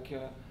language, like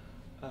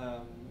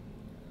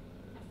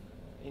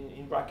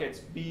in brackets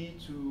B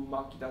to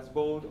mark it as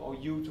bold, or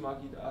U to mark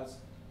it as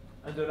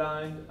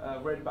underlined,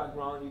 red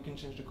background, you can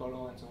change the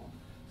color and so on.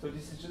 So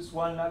this is just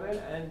one label,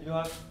 and you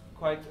have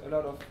quite a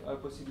lot of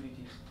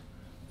possibilities.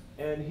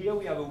 And here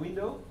we have a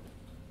window.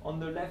 On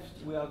the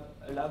left we have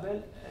a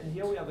label, and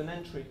here we have an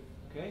entry.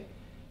 Okay?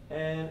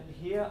 And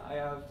here I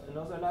have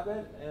another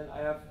label, and I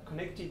have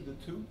connected the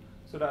two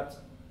so that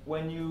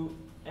when you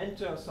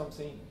enter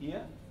something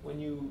here, when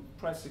you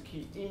press the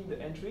key in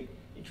the entry,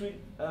 it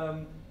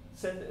will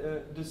send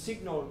the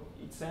signal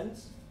it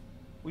sends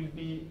will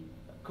be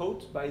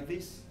caught by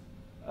this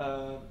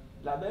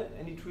label,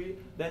 and it will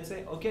then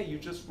say, okay, you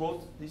just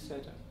wrote this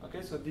letter.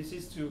 Okay, so this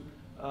is to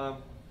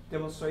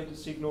demonstrate the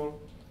signal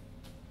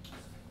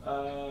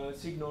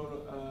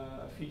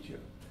feature.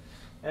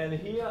 And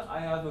here I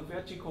have a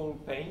vertical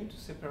pane to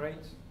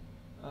separate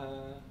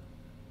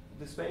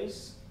the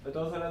space,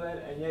 another label,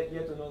 and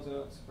yet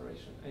another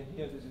separation. And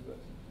here this is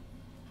vertical.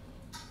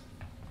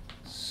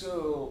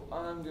 So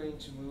I'm going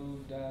to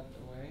move that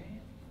away.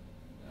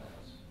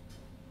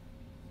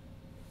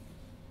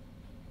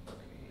 Okay.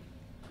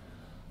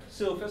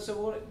 So first of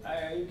all,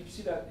 you can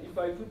see that if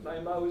I put my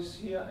mouse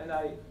here and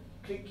I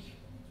click,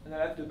 and I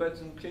have the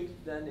button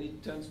clicked, then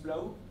it turns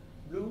blue,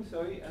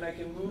 and I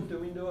can move the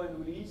window and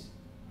release,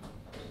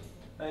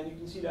 and you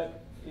can see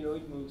that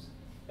it moves.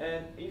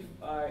 And if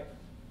I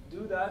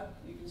do that,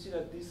 you can see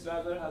that this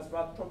label has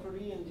wrapped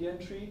properly, and the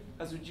entry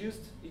has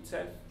reduced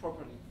itself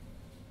properly.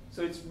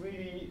 So it's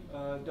really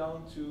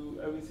down to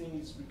everything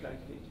is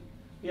recalculated.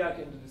 Here I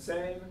can do the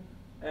same,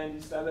 and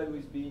this label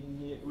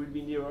will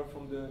be nearer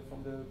from the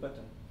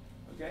button.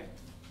 Okay.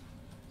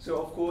 So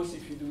of course,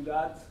 if you do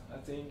that, I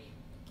think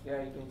you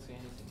don't see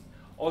anything.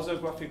 Other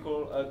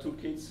graphical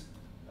toolkits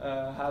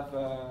have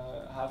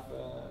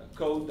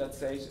code that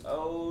says,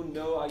 oh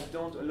no, I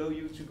don't allow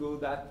you to go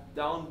that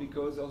down,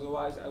 because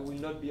otherwise I will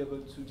not be able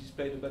to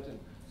display the button.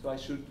 So I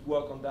should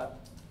work on that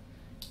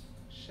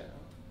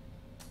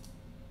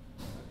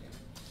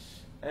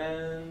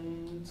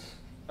And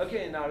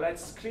okay, now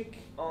let's click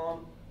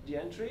on the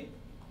entry.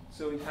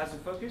 So it has a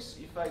focus.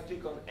 If I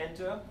click on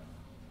enter,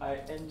 I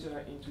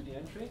enter into the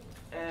entry.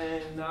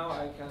 And now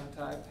I can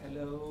type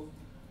hello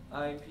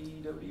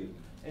IPW.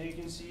 And you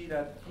can see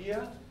that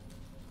here,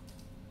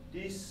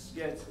 this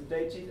gets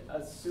updated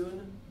as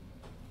soon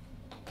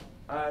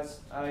as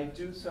I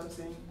do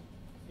something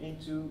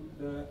into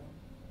the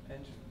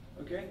entry.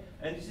 Okay?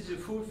 And this is a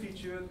full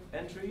featured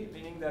entry,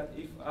 meaning that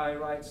if I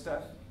write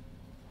stuff,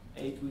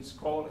 it will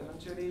scroll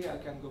eventually. I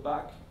can go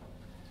back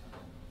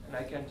and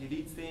I can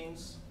delete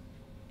things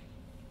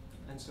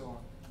and so on.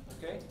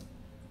 Okay?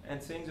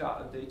 And things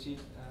are updated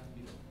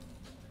below.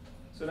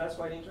 So that's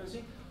quite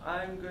interesting.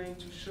 I'm going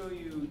to show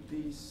you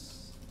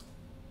this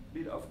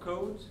bit of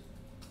code.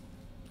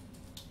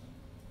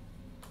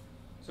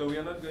 So we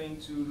are not going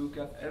to look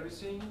at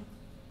everything.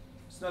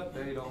 It's not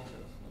very long,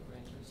 though. It's not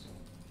very interesting.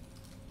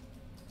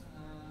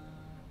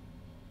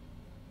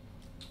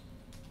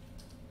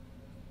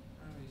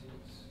 Where is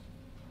it?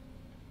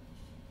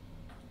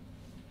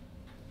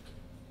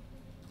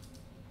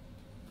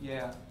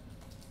 Yeah.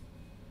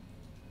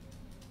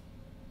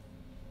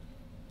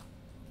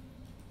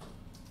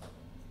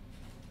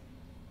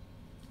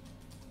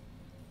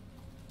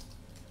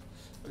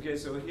 Okay,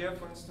 so here,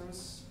 for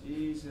instance,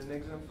 is an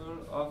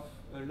example of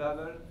a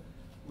level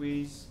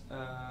with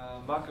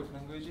markup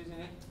languages in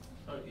it.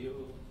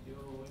 You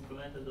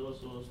implemented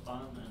also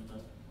span and so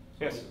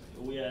yes.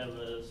 we have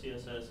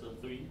CSS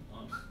 3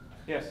 on.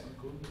 Yes. On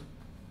code.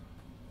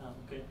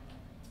 Okay.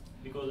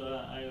 Because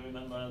I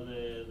remember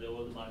the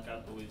old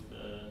markup with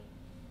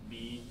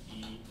B,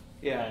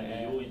 E,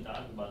 and U in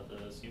tag, but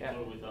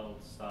simple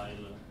without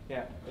style.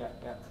 Yeah.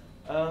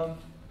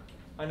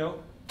 I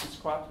know it's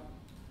crap.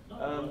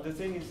 The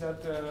thing is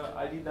that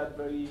I did that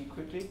very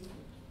quickly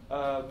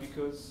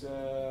because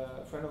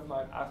a friend of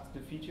mine asked the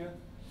feature,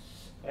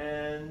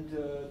 and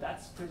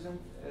that's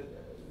present.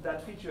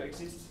 That feature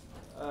exists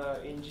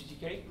in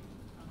GTK.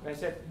 And I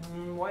said,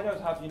 why not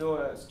have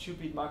a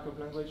stupid markup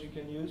language you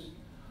can use?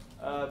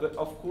 But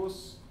of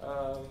course,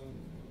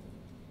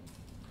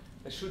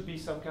 there should be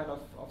some kind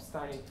of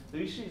styling.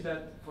 The issue is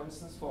that, for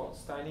instance, for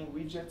styling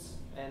widgets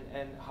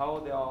and how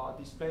they are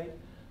displayed,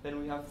 then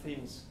we have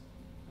themes.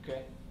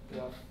 Okay, we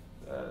have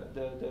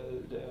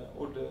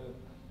all the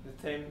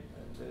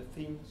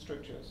theme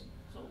structures.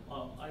 So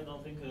I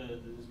don't think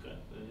this is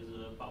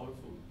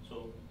powerful.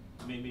 So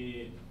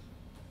maybe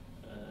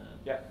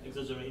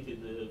exaggerated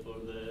for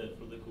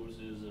the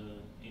courses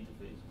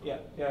interface.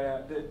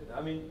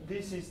 I mean,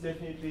 this is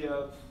definitely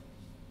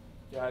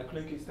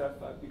clunky stuff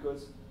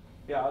because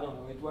I don't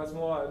know. It was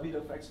more a bit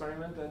of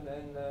experiment and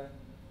then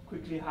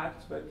quickly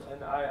hacked.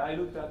 And I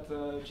looked at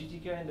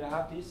GTK and they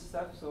have this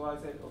stuff, so I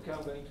said, okay,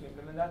 I'm going to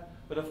implement that.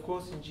 But of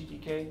course, in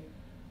GTK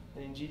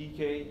and in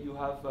GDK, you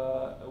have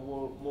a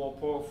more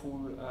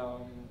powerful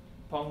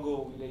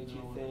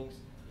Pango-related things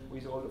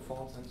with all the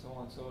fonts and so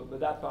on. So, but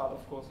that part,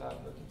 of course, I have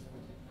not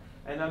implemented.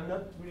 And I'm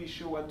not really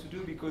sure what to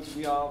do because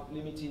we are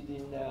limited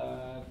in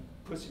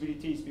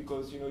possibilities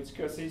because it's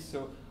curses.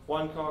 So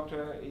one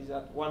character is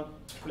at one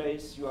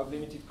place. You have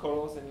limited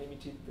colors and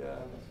limited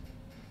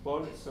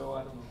bold. So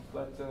I don't know,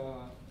 but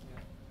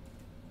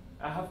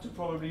I have to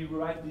probably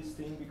rewrite this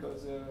thing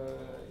because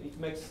it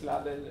makes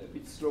label a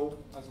bit slow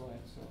as well.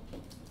 So.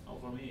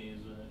 For me,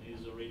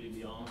 is really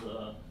beyond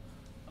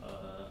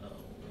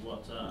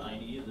what I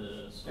need.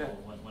 So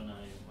when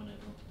I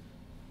do.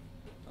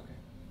 Okay.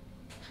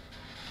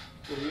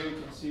 So here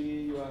you can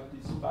see you have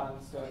this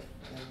span stuff,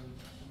 and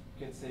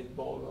you can say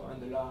bold or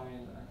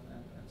underline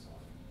and so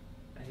on.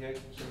 And here you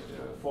can change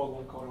the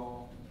foreground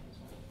color. And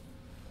so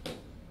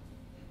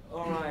on.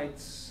 All right.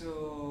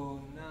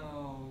 So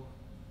now.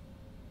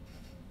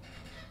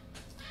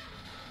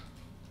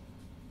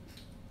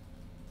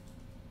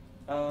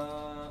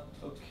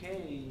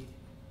 Okay.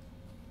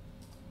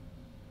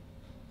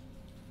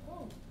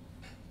 Oh,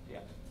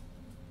 yeah.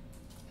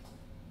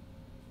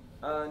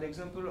 An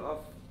example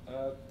of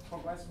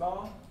progress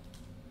bar.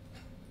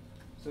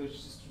 So it's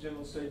just to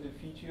demonstrate the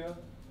feature.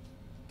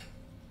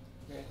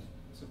 Okay,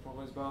 it's a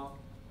progress bar,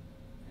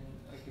 and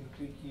I can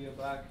click here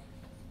back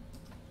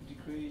to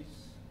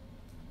decrease.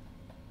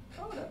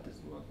 Oh, that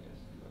doesn't work. Yes,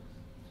 it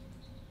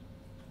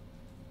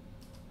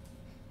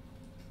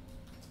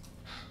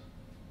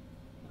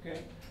works. Okay,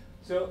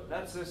 so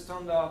that's a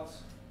standard.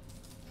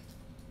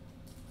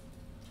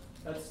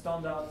 That's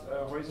standard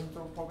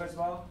horizontal progress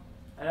bar,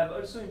 and I've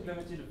also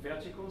implemented a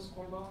vertical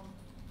scroll bar.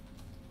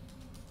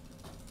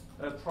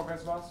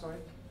 Progress bar, sorry.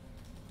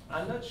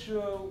 I'm not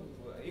sure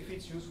if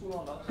it's useful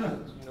or not.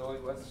 But,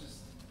 it was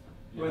just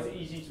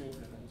easy to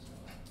implement.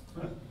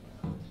 So.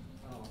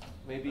 Oh,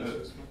 maybe it's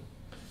useful.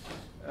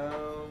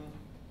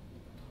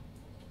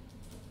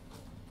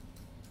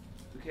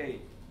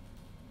 Okay,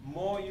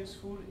 more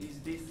useful is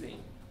this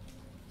thing.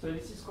 So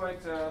this is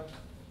quite,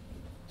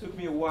 took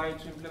me a while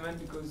to implement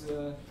because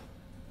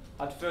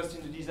at first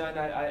in the design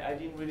I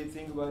didn't really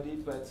think about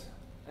it,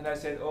 and I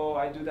said, oh,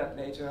 I do that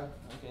later.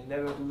 Okay,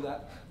 never do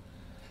that.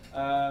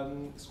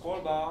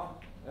 Scroll bar,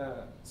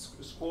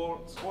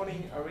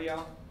 scrolling area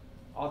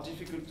are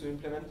difficult to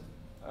implement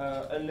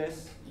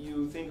unless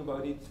you think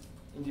about it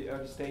in the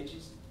early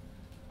stages.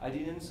 I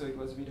didn't, so it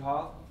was a bit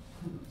hard.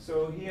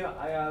 So here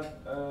I have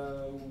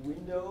a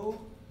window,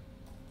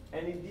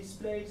 and it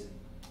displays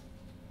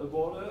a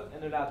border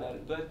and a label,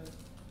 but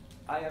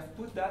I have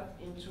put that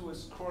into a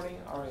scrolling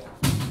area.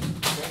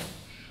 Okay?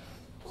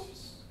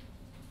 Oops.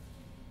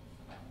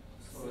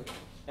 Sorry.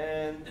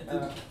 And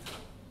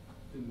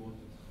Didn't want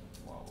it.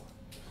 wow.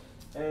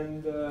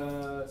 And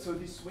so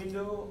this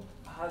window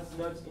has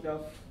not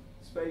enough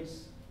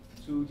space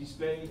to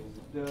display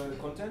the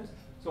content.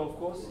 So of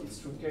course it's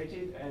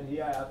truncated, and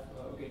here I have,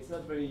 okay, it's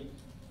not very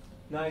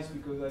nice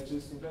because I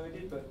just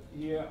implemented, but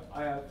here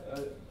I have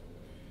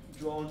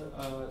drawn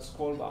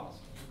scroll bars,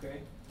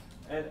 okay?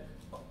 And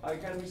I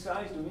can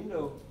resize the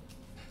window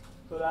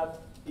so that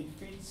it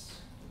fits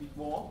a bit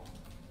more.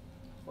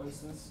 For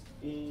instance,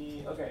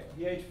 okay,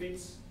 here it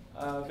fits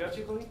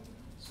vertically,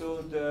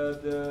 so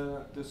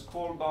the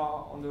scroll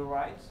bar on the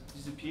right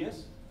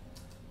disappears,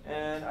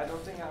 and I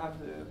don't think I have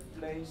the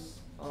place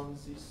on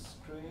this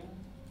screen,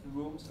 the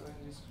rooms are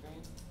in this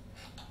screen.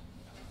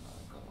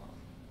 Come on.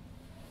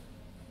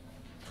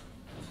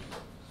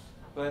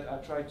 But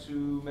I try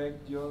to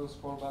make the other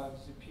scroll bar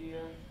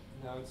disappear.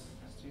 Now it's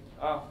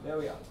still, there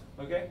we are.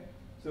 Okay,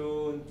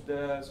 so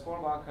the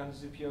scroll bar can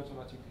disappear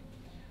automatically.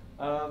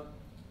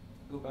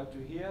 Go back to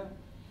here.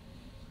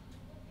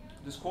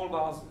 The scroll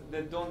bars,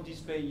 they don't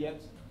display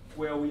yet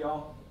where we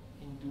are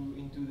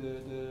into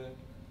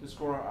the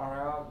scroll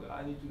area.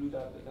 I need to do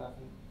that, but I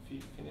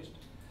haven't finished.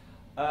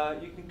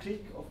 You can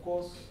click, of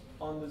course,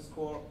 on the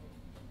scroll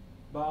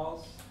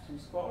bars to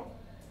scroll.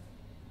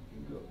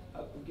 You can go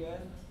up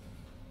again.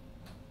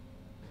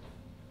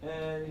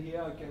 And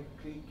here I can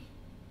click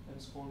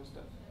and scroll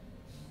stuff.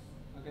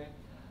 Okay.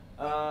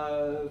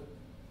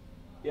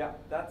 Yeah,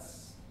 that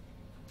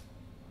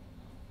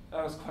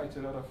was quite a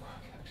lot of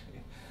work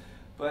actually,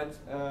 but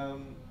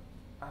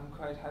I'm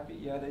quite happy.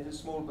 Yeah, there's a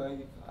small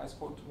bug if I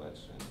scroll too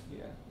much, and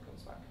here it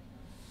comes back.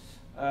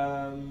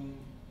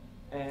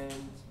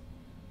 And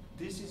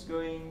this is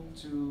going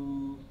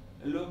to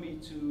allow me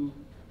to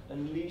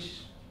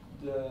unleash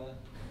the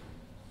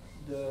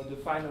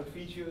final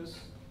features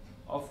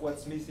of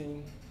what's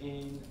missing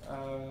in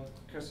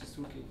Curses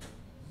Toolkit.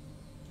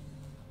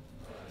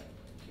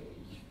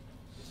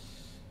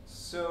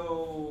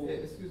 So,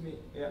 excuse me,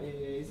 yeah.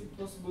 Is it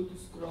possible to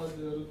scroll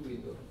the root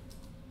window?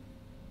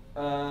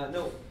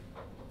 No.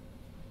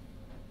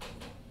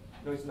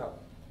 No, it's not.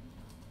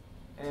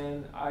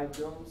 And I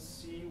don't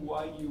see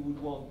why you would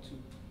want to.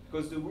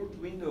 Because the root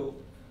window,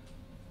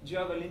 do you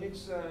have a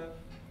Linux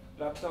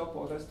laptop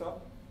or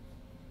desktop?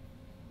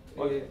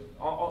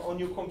 On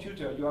your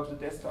computer, you have the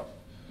desktop.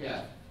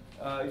 Yeah.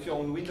 If you're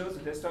on Windows,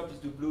 the desktop is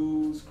the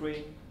blue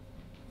screen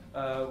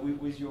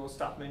with your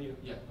start menu.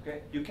 Yeah.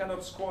 Okay. You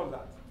cannot scroll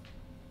that.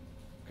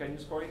 Can you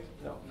scroll it?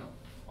 No. No.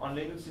 On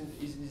Linux,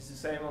 it's the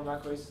same. On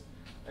macOS,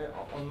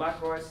 on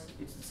macOS,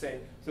 it's the same.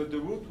 So the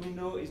root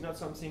window is not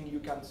something you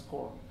can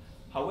scroll.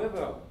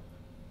 However,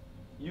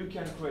 you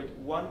can create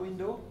one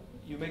window.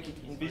 You make it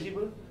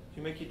invisible.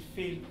 You make it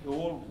fill the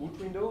whole root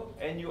window,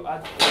 and you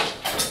add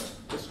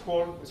a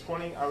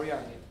scrolling area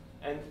in it.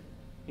 And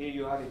here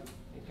you have it.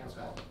 It can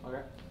scroll.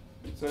 Okay.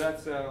 So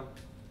that's yeah.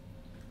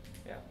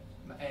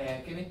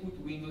 Can I put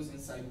windows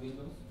inside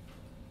windows?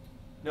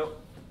 No,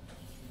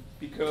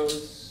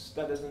 because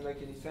that doesn't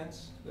make any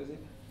sense, does it?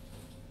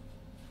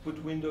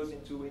 Put windows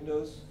into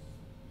windows.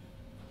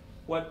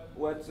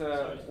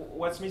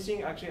 What's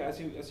missing? Actually, I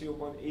see your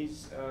point.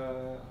 Is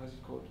how's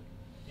it called?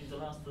 In the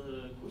last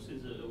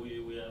courses,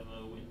 we have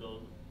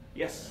Windows.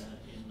 Yes.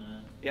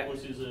 In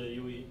courses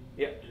UI.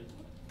 Yeah.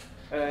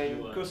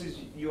 In courses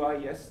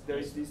UI, yes, there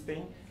is this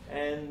thing,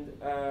 and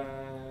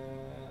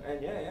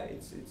yeah,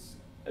 it's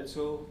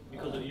also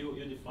because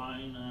you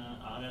define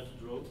area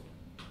to draw,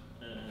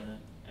 area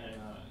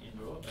in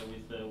draw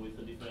with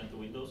the different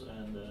windows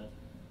and.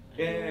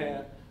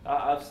 Yeah.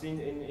 I've seen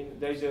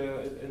there's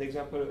an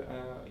example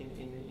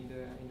in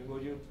the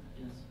module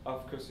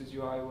of Curses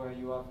UI where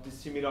you have the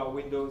similar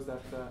windows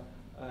that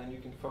you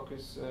can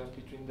focus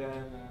between them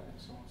and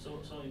so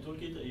on. So in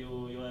Toolkit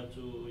you have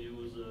to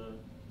use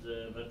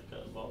the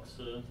vertical box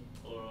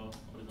or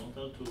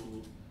horizontal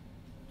to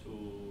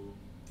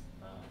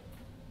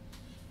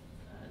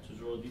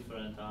draw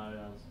different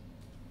areas.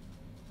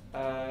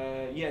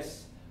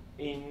 Yes,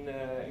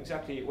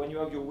 exactly. When you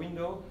have your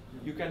window,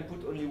 you can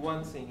put only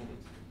one thing in it.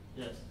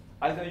 Yes.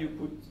 Either you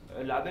put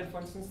a label, for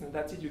instance, and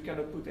that's it. You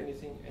cannot put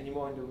anything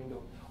anymore in the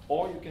window.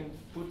 Or you can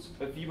put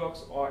a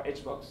VBox or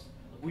HBox,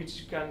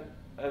 which can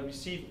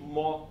receive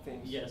more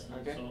things. Yes.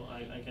 Okay. So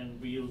I can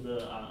build.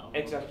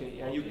 Exactly.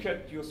 Yeah. Okay. You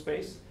cut your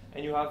space,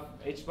 and you have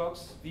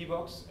HBox,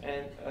 VBox,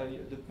 and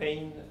the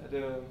pane,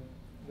 the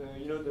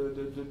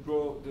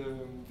draw, the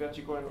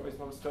vertical and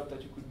horizontal stuff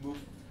that you could move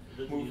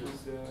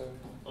with the.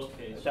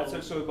 Okay. That's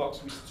also a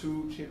box with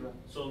two children.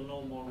 So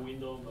no more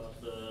window, but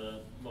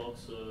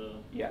box.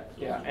 Yeah,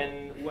 yeah.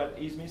 And what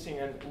is missing,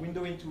 and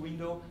window into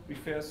window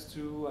refers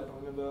to, I don't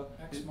remember.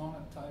 Xmon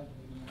and type.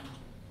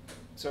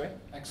 Sorry.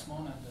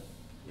 Xmon and.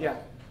 Yeah.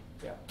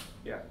 Yeah,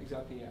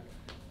 exactly.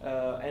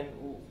 And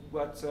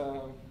what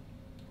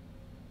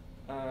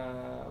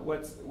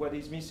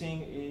is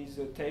missing is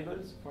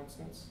tables, for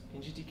instance.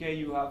 In GTK,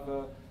 you have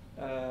a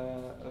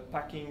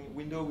packing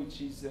window,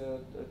 which is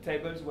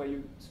tables where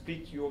you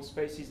split your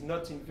spaces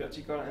not in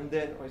vertical and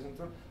then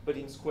horizontal, but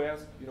in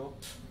squares, you know.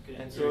 Okay.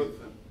 And so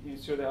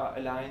they are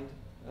aligned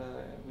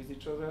with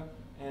each other,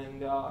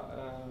 and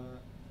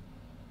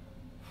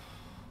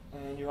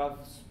you have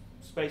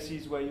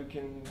spaces where you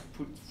can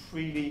put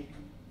freely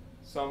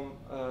some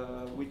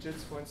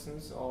widgets, for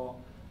instance,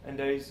 and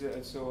there is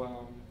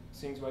also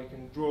things where you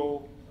can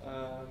draw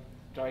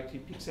directly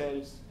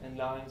pixels and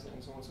lines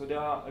and so on. So there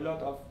are a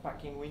lot of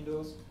packing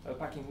windows,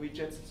 packing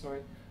widgets,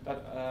 sorry,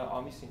 that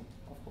are missing,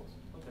 of course.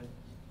 Okay.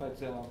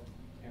 But yeah,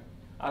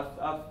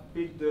 I've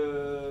picked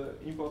the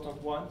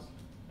important ones,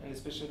 and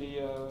especially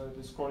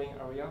the scrolling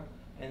area.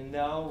 And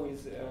now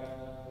with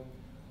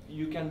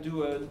you can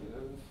do a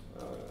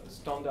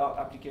standard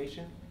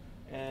application,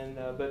 and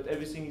but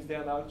everything is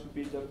there now to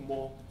build up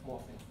more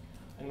things.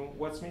 And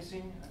what's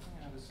missing? I think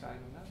I have a slide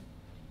on that.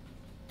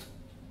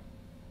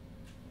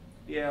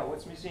 Yeah,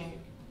 what's missing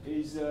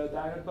is a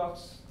dialog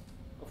box,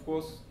 of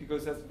course,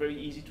 because that's very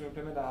easy to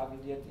implement. I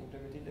haven't yet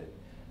implemented it,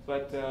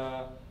 but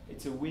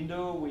it's a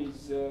window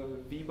with a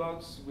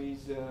VBox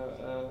with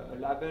a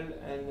label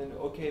and an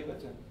OK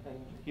button.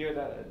 And here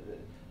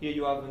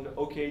you have an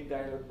OK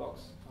dialog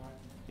box. Right?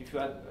 If you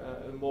add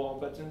a more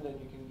button, then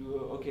you can do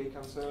an OK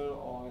cancel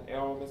or an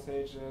error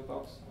message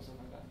box or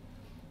something like that.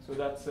 So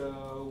that's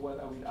what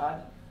I will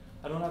add.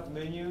 I don't have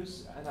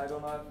menus, and I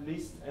don't have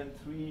list and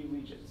 3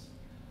 widgets.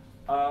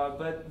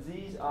 But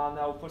these are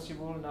now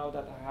possible now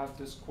that I have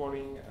the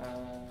scrolling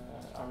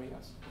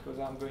areas, because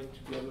I'm going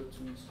to be able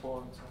to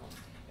scroll and so on.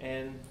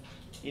 And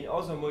in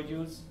other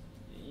modules,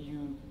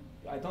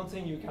 I don't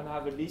think you can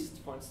have a list,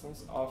 for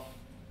instance, of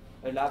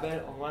a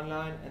label on one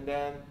line and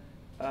then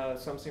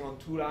something on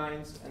 2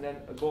 lines and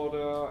then a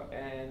border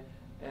and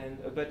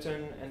a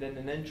button and then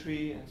an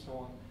entry and so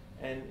on.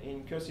 And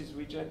in Curses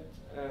widget,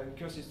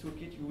 Curses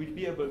Toolkit, you will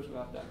be able to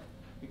have that,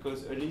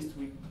 because a list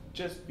will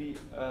just be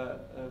a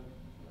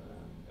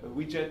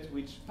widget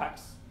which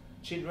packs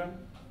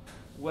children,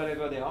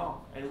 wherever they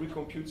are, and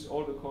recomputes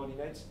all the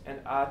coordinates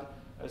and add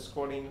a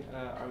scrolling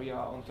area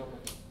on top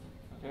of it.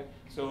 Okay,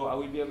 so I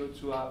will be able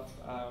to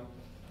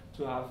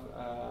have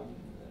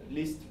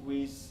list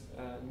with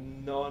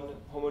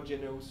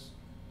non-homogeneous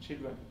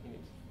children in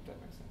it. If that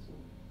makes sense.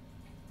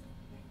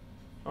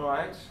 All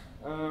right,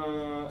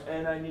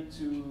 and I need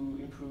to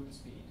improve the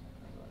speed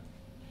as well.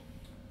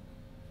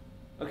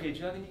 Okay, do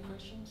you have any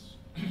questions?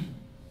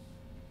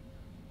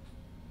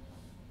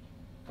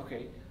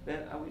 Okay,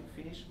 then I will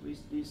finish with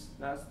this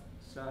last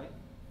slide.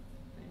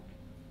 I think.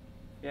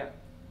 Yeah,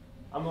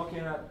 I'm working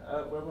at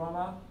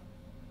Webrama.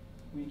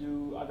 We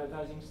do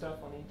advertising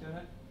stuff on the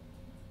internet.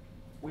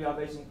 We are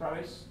based in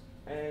Paris,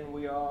 and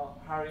we are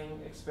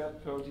hiring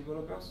expert Perl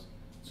developers.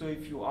 So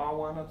if you are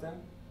one of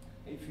them,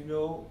 if you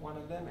know one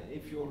of them,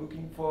 if you're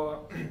looking for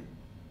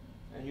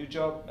a new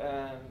job,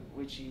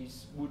 which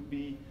would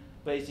be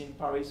based in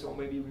Paris or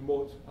maybe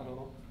remote, I don't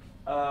know,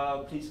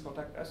 please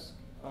contact us.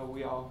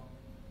 We are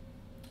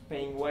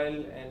paying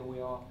well, and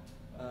we are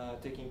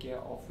taking care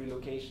of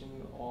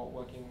relocation or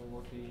working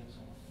remotely and so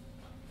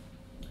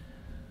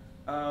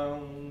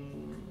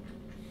on.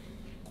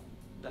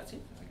 That's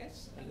it, I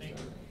guess. Any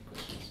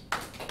questions?